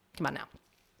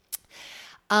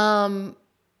now.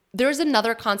 There's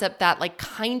another concept that like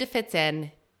kind of fits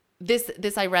in.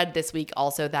 This I read this week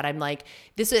also, that I'm like,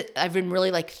 I've been really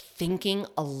like thinking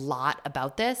a lot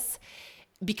about this,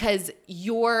 because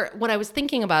when I was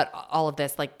thinking about all of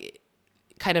this, like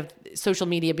kind of social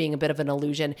media being a bit of an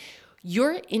illusion,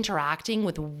 you're interacting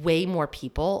with way more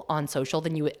people on social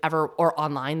than you would ever, or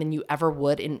online, than you ever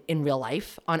would in real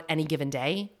life on any given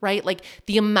day, right? Like,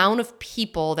 the amount of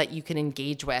people that you can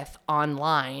engage with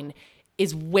online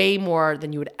is way more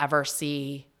than you would ever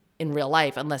see in real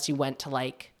life, unless you went to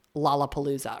like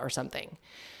Lollapalooza or something.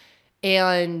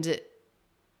 And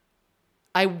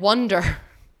I wonder,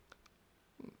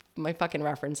 my fucking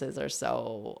references are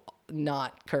so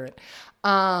not current.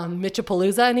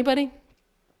 Mitchapalooza, anybody?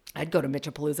 I'd go to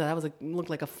Mitchapalooza. That looked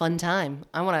like a fun time.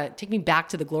 I want to take me back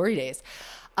to the glory days.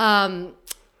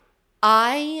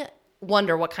 I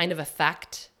wonder what kind of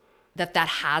effect that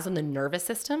has on the nervous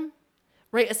system,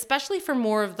 right? Especially for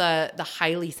more of the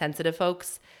highly sensitive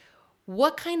folks.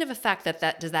 What kind of effect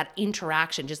does that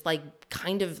interaction, just like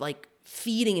kind of like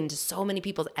feeding into so many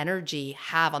people's energy,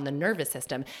 have on the nervous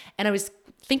system? And I was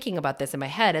thinking about this in my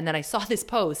head, and then I saw this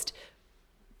post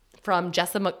from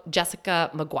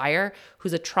Jessica McGuire,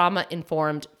 who's a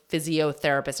trauma-informed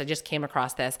physiotherapist. I just came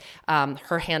across this.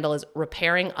 Her handle is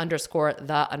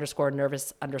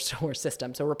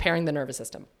repairing_the_nervous_system. So repairing the nervous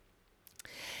system.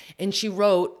 And she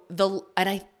wrote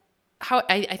I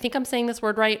think I'm saying this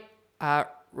word right.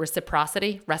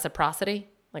 Reciprocity,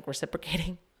 like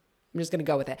reciprocating. I'm just going to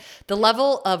go with it. The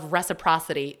level of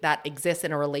reciprocity that exists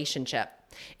in a relationship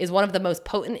is one of the most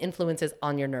potent influences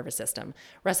on your nervous system.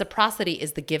 Reciprocity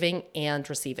is the giving and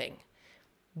receiving.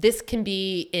 This can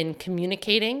be in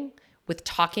communicating, with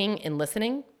talking and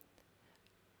listening.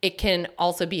 It can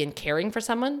also be in caring for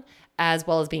someone, as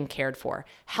well as being cared for.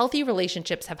 Healthy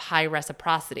relationships have high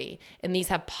reciprocity, and these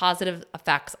have positive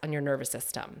effects on your nervous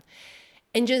system.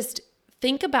 And just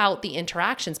think about the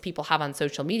interactions people have on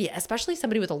social media, especially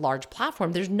somebody with a large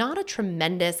platform. There's not a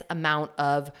tremendous amount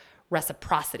of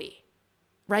reciprocity,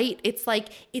 right? It's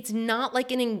not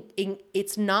like an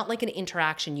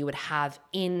interaction you would have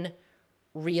in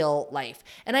real life.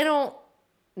 And I don't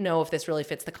know if this really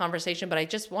fits the conversation, but I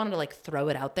just wanted to like throw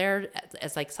it out there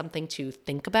as like something to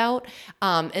think about.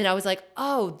 And I was like,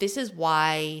 oh, this is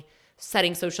why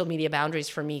setting social media boundaries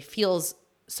for me feels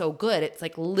so good. It's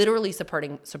like literally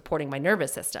supporting my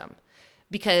nervous system,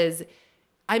 because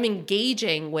I'm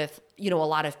engaging with, a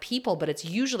lot of people, but it's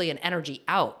usually an energy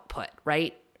output,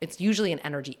 right? It's usually an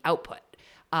energy output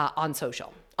on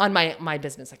social, on my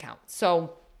business account.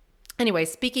 So anyway,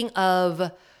 speaking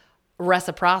of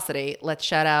reciprocity, let's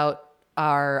shout out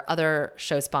our other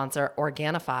show sponsor,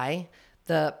 Organifi,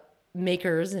 the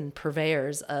makers and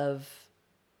purveyors of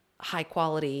high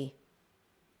quality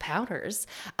powders.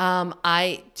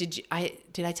 Did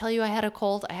I tell you I had a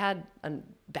cold? I had a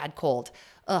bad cold.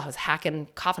 I was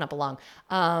coughing up a lung.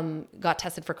 Got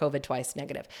tested for COVID twice,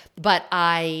 negative.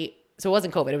 So it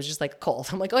wasn't COVID. It was just like a cold.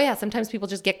 I'm like, oh yeah, sometimes people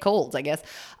just get colds, I guess.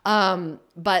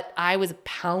 But I was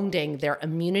pounding their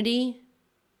immunity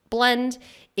blend.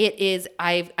 It is,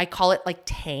 I call it like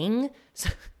Tang. So,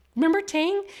 remember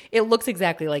Tang? It looks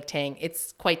exactly like Tang.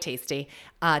 It's quite tasty.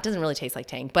 It doesn't really taste like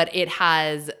Tang, but it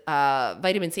has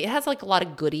vitamin C. It has like a lot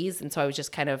of goodies. And so I was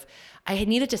just I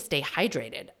needed to stay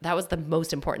hydrated. That was the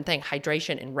most important thing,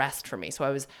 hydration and rest for me. So I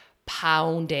was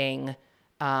pounding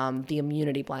the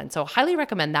immunity blend. So highly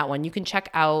recommend that one. You can check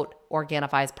out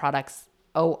Organifi's products,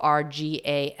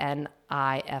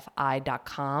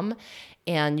 ORGANIFI.com,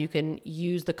 and you can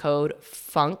use the code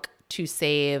FUNK to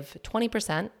save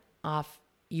 20% off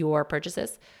your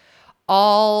purchases.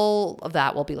 All of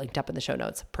that will be linked up in the show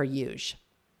notes per usual.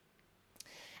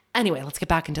 Anyway, let's get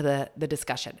back into the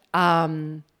discussion.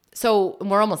 So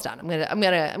we're almost done. I'm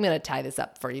gonna tie this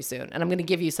up for you soon, and I'm gonna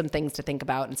give you some things to think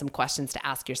about and some questions to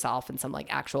ask yourself and some like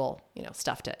actual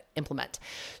stuff to implement.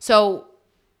 So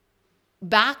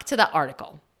back to the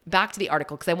article,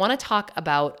 because I want to talk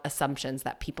about assumptions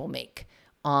that people make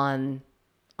online.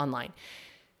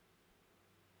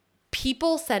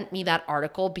 People sent me that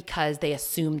article because they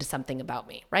assumed something about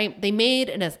me, right? They made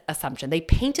an assumption. They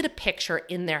painted a picture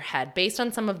in their head based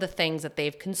on some of the things that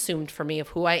they've consumed for me of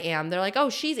who I am. They're like, oh,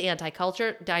 she's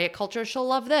anti-culture, diet culture. She'll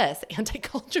love this.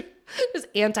 Anti-culture, just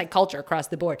anti-culture across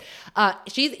the board.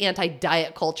 She's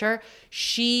anti-diet culture.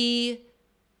 She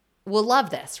will love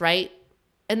this, right?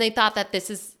 And they thought that this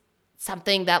is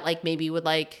something that like maybe would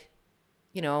like,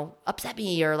 upset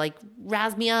me or like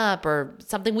razz me up or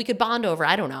something we could bond over.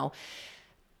 I don't know.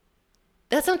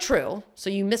 That's not true. So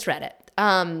you misread it.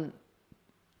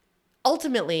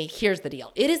 Ultimately, here's the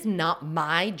deal. It is not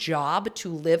my job to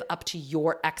live up to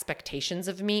your expectations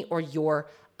of me or your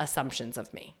assumptions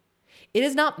of me. It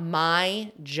is not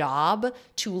my job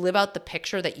to live out the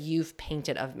picture that you've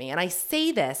painted of me. And I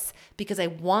say this because I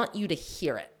want you to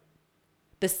hear it.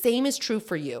 The same is true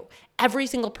for you. Every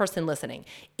single person listening.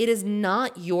 It is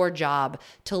not your job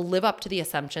to live up to the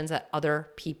assumptions that other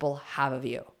people have of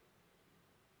you.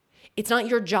 It's not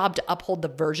your job to uphold the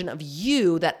version of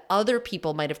you that other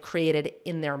people might have created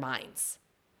in their minds.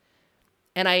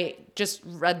 And I just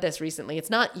read this recently.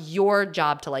 It's not your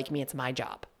job to like me. It's my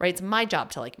job, right? It's my job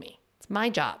to like me. It's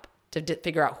my job to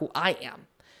figure out who I am.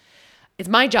 It's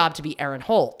my job to be Erin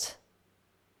Holt.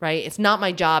 Right? It's not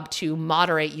my job to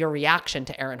moderate your reaction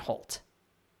to Erin Holt.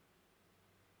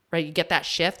 Right? You get that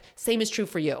shift? Same is true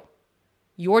for you.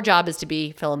 Your job is to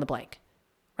be fill in the blank.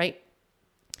 Right?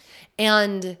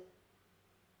 And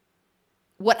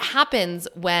what happens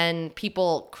when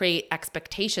people create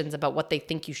expectations about what they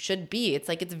think you should be,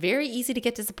 it's very easy to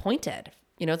get disappointed.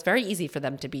 It's very easy for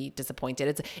them to be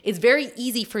disappointed. It's very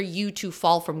easy for you to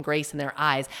fall from grace in their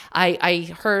eyes.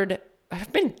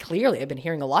 I've been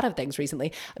hearing a lot of things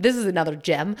recently. This is another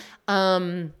gem.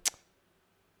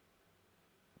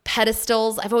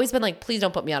 Pedestals. I've always been like, please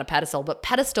don't put me on a pedestal, but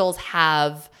pedestals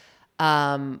have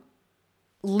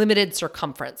limited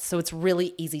circumference. So it's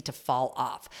really easy to fall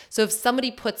off. So if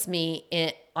somebody puts me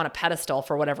on a pedestal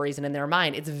for whatever reason in their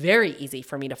mind, it's very easy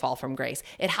for me to fall from grace.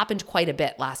 It happened quite a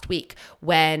bit last week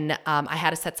when I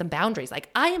had to set some boundaries. Like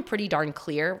I am pretty darn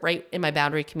clear, right, in my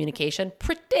boundary communication,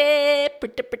 pretty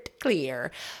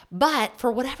clear. But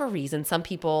for whatever reason, some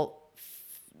people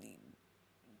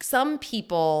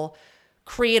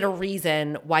create a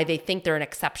reason why they think they're an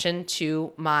exception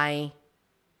to my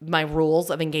rules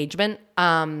of engagement.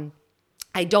 I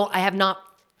have not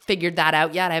figured that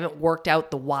out yet. I haven't worked out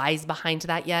the whys behind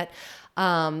that yet.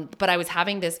 But I was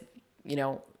having this,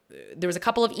 there was a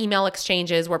couple of email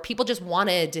exchanges where people just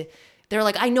they're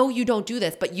like, I know you don't do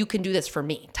this, but you can do this for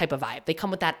me type of vibe. They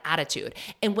come with that attitude.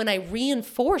 And when I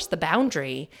reinforce the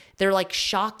boundary, they're like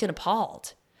shocked and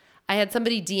appalled. I had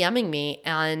somebody DMing me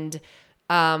and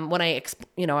when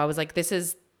I was like,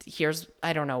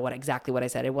 I don't know exactly what I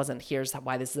said. It wasn't, here's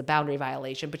why this is a boundary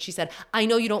violation. But she said, I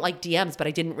know you don't like DMs, but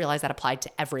I didn't realize that applied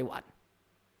to everyone.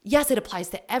 Yes, it applies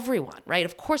to everyone, right?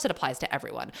 Of course it applies to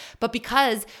everyone. But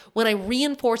because when I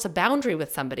reinforce a boundary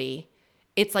with somebody,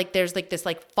 it's like there's like this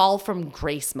like fall from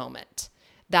grace moment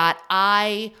that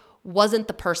I wasn't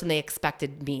the person they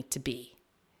expected me to be.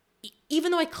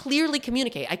 Even though I clearly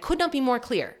communicate, I could not be more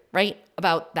clear, right,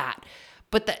 about that.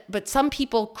 But some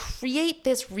people create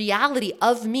this reality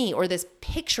of me or this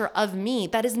picture of me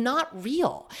that is not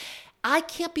real. I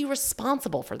can't be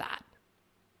responsible for that.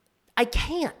 I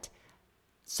can't.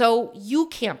 So you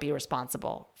can't be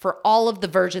responsible for all of the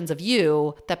versions of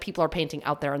you that people are painting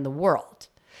out there in the world.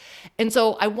 And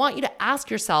so I want you to ask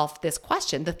yourself this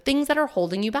question: the things that are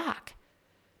holding you back,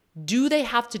 do they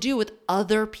have to do with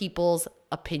other people's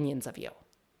opinions of you?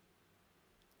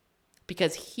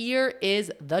 Because here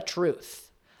is the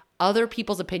truth. Other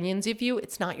people's opinions of you,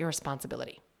 it's not your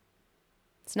responsibility.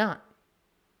 It's not.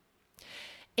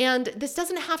 And this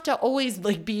doesn't have to always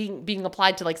like being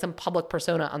applied to like some public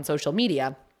persona on social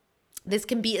media. This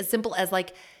can be as simple as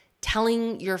like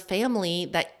telling your family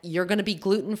that you're going to be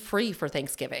gluten-free for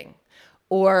Thanksgiving,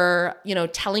 or,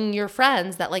 telling your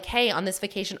friends that like, hey, on this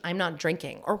vacation, I'm not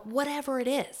drinking, or whatever it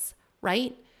is,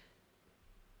 right?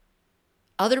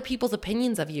 Other people's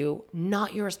opinions of you,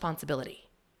 not your responsibility.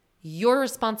 Your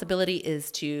responsibility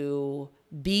is to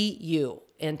be you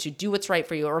and to do what's right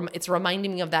for you. It's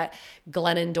reminding me of that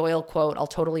Glennon Doyle quote. I'll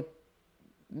totally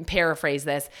paraphrase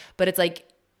this, but it's like,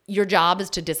 your job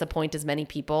is to disappoint as many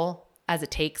people as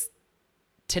it takes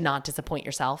to not disappoint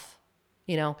yourself.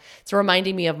 It's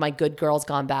reminding me of my Good Girls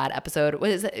Gone Bad episode.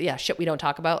 What is it? Yeah, shit we don't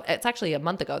talk about. It's actually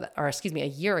a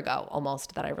year ago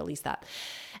almost that I released that.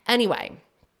 Anyway,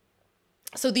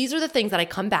 so these are the things that I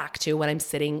come back to when I'm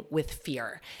sitting with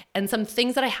fear. And some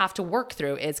things that I have to work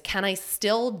through is, can I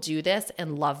still do this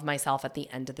and love myself at the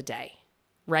end of the day,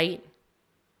 right?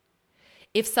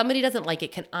 If somebody doesn't like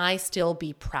it, can I still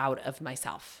be proud of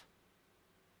myself?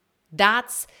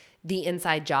 That's the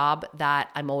inside job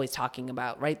that I'm always talking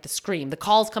about, right? The scream, the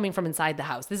calls coming from inside the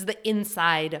house. This is the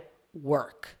inside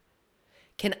work.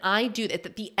 Can I do that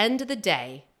at the end of the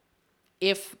day?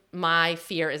 If my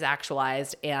fear is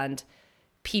actualized and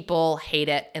people hate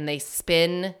it and they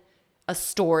spin a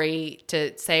story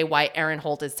to say why Erin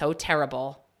Holt is so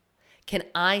terrible, can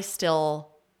I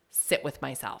still sit with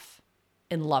myself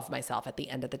and love myself at the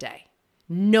end of the day?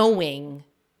 Knowing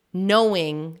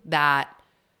that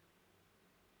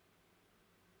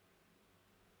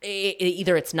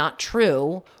either it's not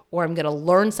true, or I'm going to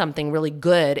learn something really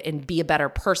good and be a better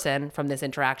person from this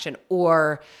interaction,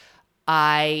 or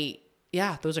those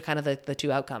are kind of the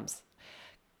two outcomes.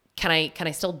 Can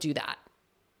I still do that?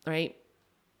 Right?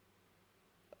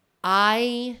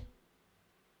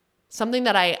 Something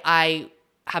that I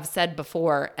have said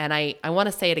before, and I want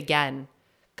to say it again,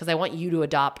 because I want you to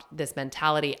adopt this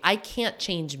mentality. I can't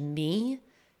change me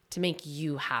to make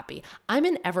you happy. I'm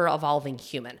an ever-evolving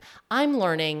human. I'm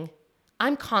learning.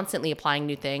 I'm constantly applying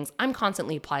new things. I'm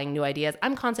constantly applying new ideas.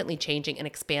 I'm constantly changing and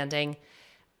expanding.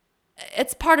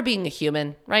 It's part of being a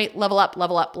human, right? Level up,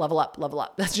 level up, level up, level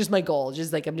up. That's just my goal.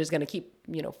 Just like I'm just going to keep,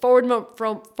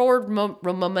 forward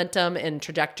momentum and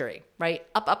trajectory, right?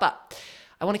 Up, up, up.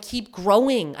 I want to keep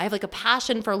growing. I have like a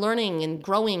passion for learning and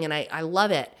growing, and I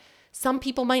love it. Some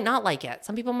people might not like it.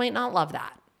 Some people might not love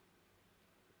that,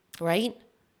 right?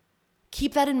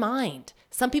 Keep that in mind.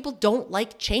 Some people don't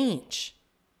like change.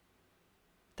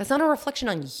 That's not a reflection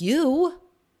on you.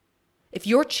 If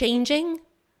you're changing,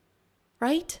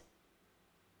 right?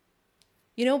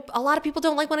 A lot of people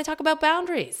don't like when I talk about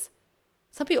boundaries.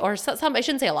 Some people, or some, I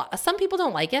shouldn't say a lot. Some people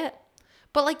don't like it.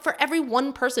 But like for every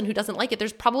one person who doesn't like it,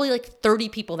 there's probably like 30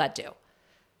 people that do,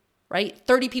 right?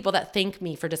 30 people that thank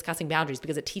me for discussing boundaries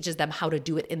because it teaches them how to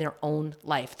do it in their own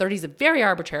life. 30 is a very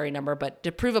arbitrary number, but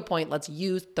to prove a point, let's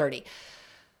use 30.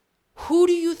 Who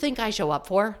do you think I show up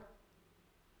for?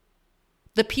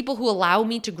 The people who allow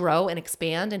me to grow and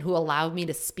expand and who allow me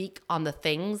to speak on the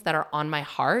things that are on my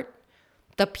heart.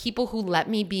 The people who let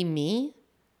me be me.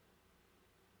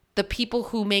 The people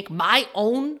who make my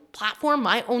own platform,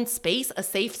 my own space, a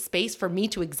safe space for me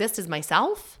to exist as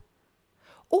myself.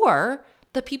 Or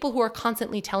the people who are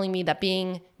constantly telling me that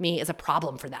being me is a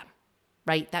problem for them,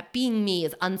 right? That being me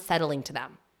is unsettling to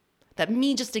them. That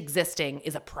me just existing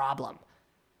is a problem.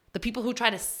 The people who try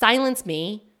to silence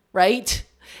me, right?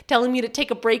 Telling me to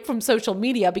take a break from social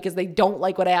media because they don't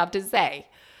like what I have to say.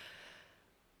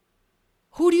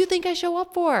 Who do you think I show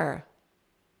up for?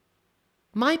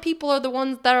 My people are the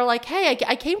ones that are like, hey,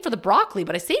 I came for the broccoli,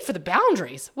 but I stayed for the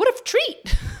boundaries. What a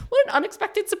treat. What an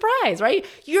unexpected surprise, right?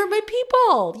 You're my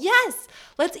people. Yes.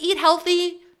 Let's eat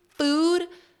healthy food.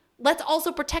 Let's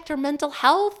also protect our mental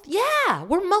health. Yeah,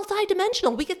 we're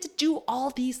multidimensional. We get to do all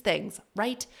these things,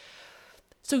 right?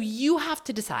 So you have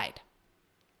to decide.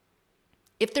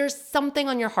 If there's something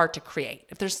on your heart to create,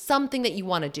 if there's something that you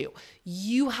want to do,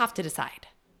 you have to decide.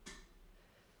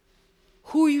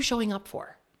 Who are you showing up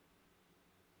for?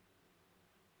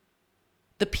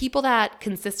 The people that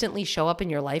consistently show up in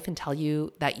your life and tell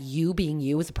you that you being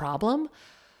you is a problem?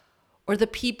 Or the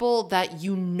people that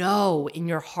you know in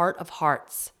your heart of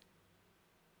hearts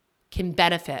can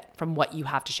benefit from what you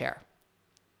have to share?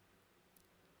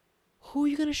 Who are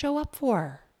you going to show up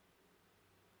for?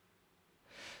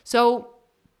 So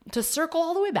to circle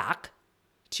all the way back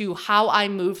to how I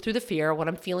move through the fear when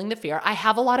I'm feeling the fear. I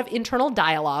have a lot of internal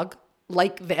dialogue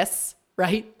like this,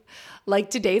 right? Like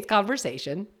today's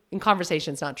conversation. And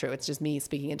conversation's not true. It's just me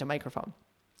speaking into a microphone.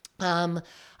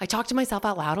 I talk to myself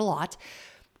out loud a lot,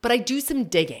 but I do some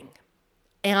digging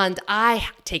and I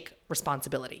take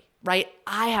responsibility, right?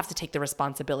 I have to take the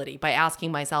responsibility by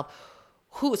asking myself,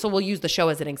 so we'll use the show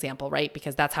as an example, right?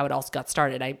 Because that's how it all got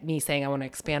started. Me saying I want to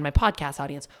expand my podcast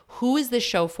audience. Who is this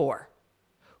show for?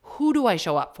 Who do I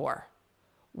show up for?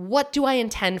 What do I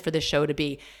intend for this show to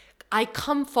be? I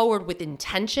come forward with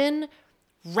intention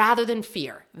rather than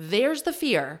fear. There's the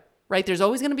fear, right? There's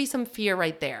always going to be some fear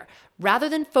right there. Rather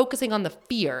than focusing on the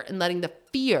fear and letting the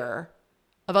fear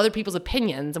of other people's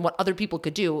opinions and what other people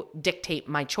could do dictate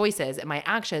my choices and my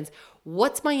actions,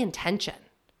 what's my intention?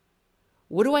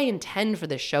 What do I intend for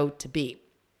this show to be?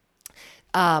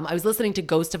 I was listening to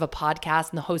Ghost of a Podcast,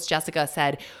 and the host Jessica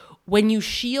said, when you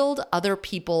shield other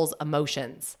people's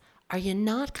emotions, are you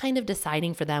not kind of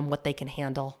deciding for them what they can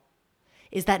handle?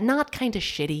 Is that not kind of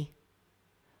shitty?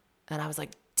 And I was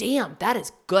like, damn, that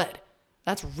is good.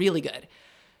 That's really good.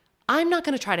 I'm not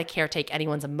going to try to caretake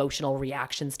anyone's emotional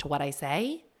reactions to what I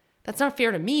say. That's not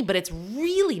fair to me, but it's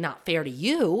really not fair to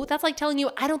you. That's like telling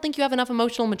you, I don't think you have enough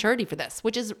emotional maturity for this,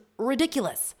 which is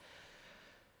ridiculous.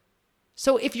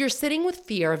 So if you're sitting with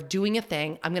fear of doing a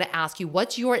thing, I'm going to ask you,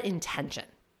 what's your intention?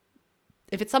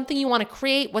 If it's something you want to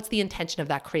create, what's the intention of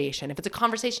that creation? If it's a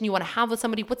conversation you want to have with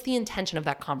somebody, what's the intention of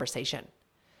that conversation?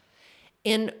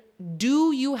 And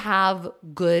do you have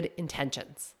good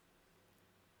intentions?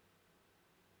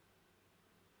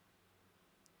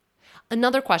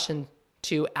 Another question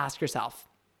to ask yourself.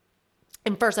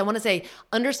 And first, I want to say,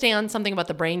 understand something about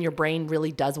the brain. Your brain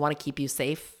really does want to keep you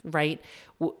safe, right?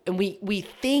 And we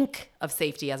think of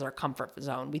safety as our comfort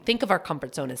zone. We think of our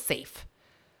comfort zone as safe,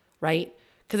 right?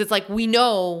 Because it's like we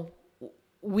know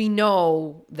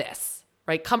this,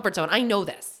 right? Comfort zone, I know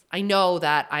this. I know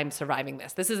that I'm surviving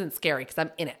this. This isn't scary because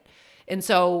I'm in it. And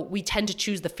so we tend to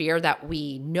choose the fear that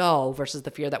we know versus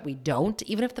the fear that we don't.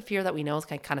 Even if the fear that we know is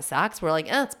kind of sucks, we're like,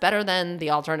 it's better than the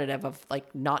alternative of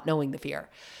like not knowing the fear.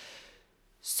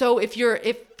 So if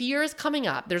fear is coming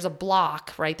up, there's a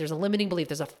block, right? There's a limiting belief.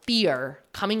 There's a fear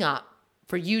coming up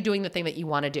for you doing the thing that you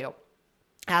want to do.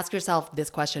 Ask yourself this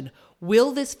question: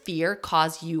 will this fear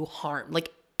cause you harm?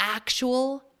 Like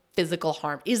actual physical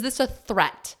harm? Is this a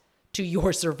threat to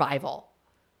your survival?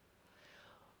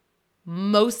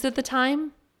 Most of the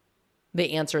time,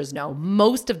 the answer is no.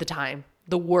 Most of the time,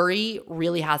 the worry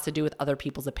really has to do with other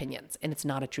people's opinions, and it's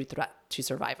not a true threat to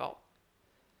survival.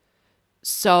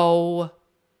 So,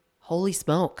 holy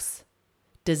smokes.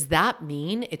 Does that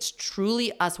mean it's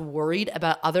truly us worried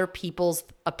about other people's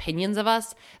opinions of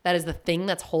us that is the thing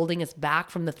that's holding us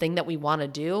back from the thing that we want to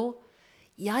do?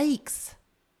 Yikes.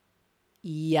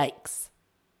 Yikes.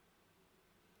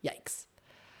 Yikes.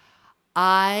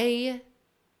 I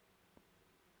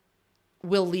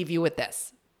will leave you with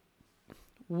this.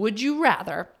 Would you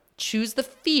rather choose the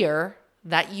fear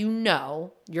that you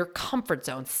know, your comfort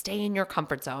zone, stay in your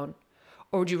comfort zone,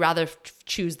 or would you rather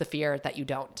choose the fear that you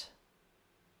don't?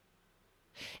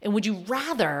 And would you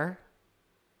rather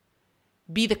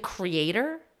be the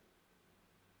creator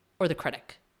or the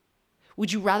critic?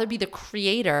 Would you rather be the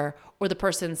creator or the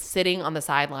person sitting on the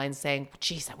sidelines saying,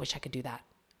 geez, I wish I could do that.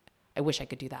 I wish I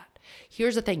could do that.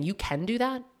 Here's the thing. You can do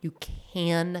that. You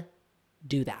can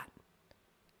do that.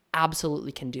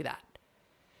 Absolutely can do that.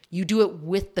 You do it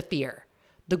with the fear.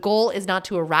 The goal is not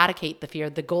to eradicate the fear.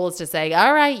 The goal is to say,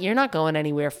 all right, you're not going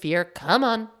anywhere, fear. Come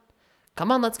on.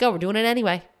 Come on, let's go. We're doing it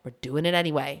anyway. We're doing it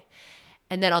anyway.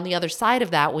 And then on the other side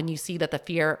of that, when you see that the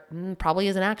fear probably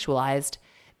isn't actualized,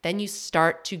 then you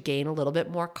start to gain a little bit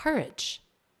more courage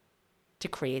to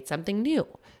create something new,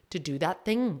 to do that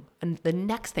thing and the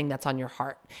next thing that's on your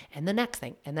heart, and the next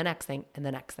thing, and the next thing, and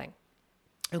the next thing.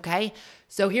 Okay?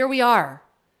 So here we are,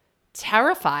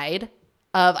 terrified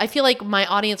of, I feel like my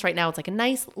audience right now, it's like a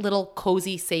nice little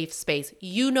cozy, safe space.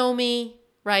 You know me,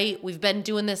 right? We've been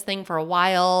doing this thing for a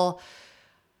while.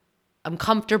 I'm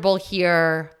comfortable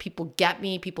here. People get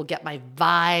me. People get my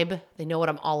vibe. They know what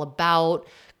I'm all about.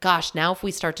 Gosh, now if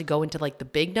we start to go into like the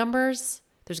big numbers,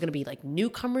 there's going to be like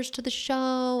newcomers to the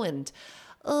show and,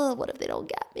 oh, what if they don't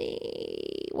get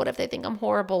me? What if they think I'm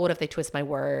horrible? What if they twist my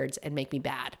words and make me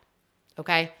bad?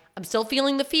 Okay? I'm still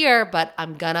feeling the fear, but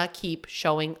I'm going to keep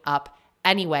showing up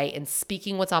anyway and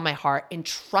speaking what's on my heart and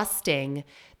trusting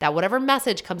that whatever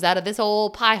message comes out of this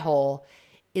old pie hole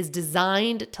is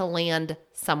designed to land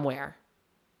somewhere.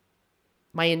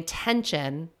 My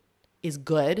intention is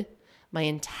good. My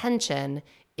intention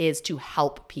is to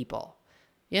help people.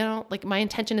 You know, like my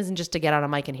intention isn't just to get on a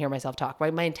mic and hear myself talk,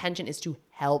 right? My intention is to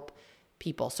help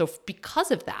people. So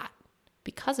because of that,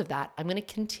 I'm going to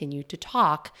continue to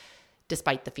talk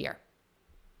despite the fear.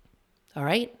 All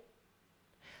right?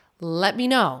 Let me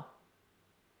know.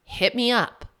 Hit me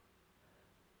up.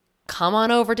 Come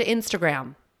on over to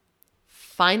Instagram.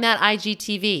 Find that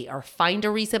IGTV or find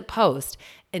a recent post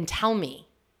and tell me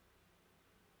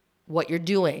what you're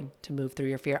doing to move through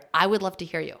your fear. I would love to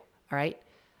hear you. All right?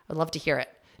 I'd love to hear it.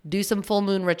 Do some full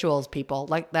moon rituals, people.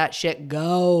 Let that shit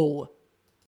go.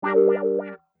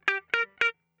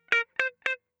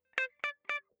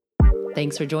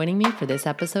 Thanks for joining me for this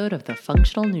episode of the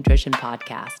Functional Nutrition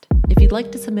Podcast. If you'd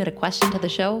like to submit a question to the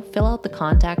show, fill out the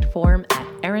contact form at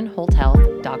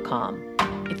erinholthealth.com.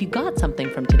 If you got something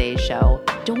from today's show,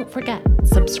 don't forget,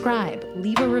 subscribe,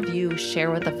 leave a review,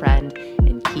 share with a friend,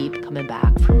 and keep coming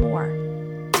back for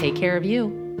more. Take care of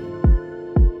you.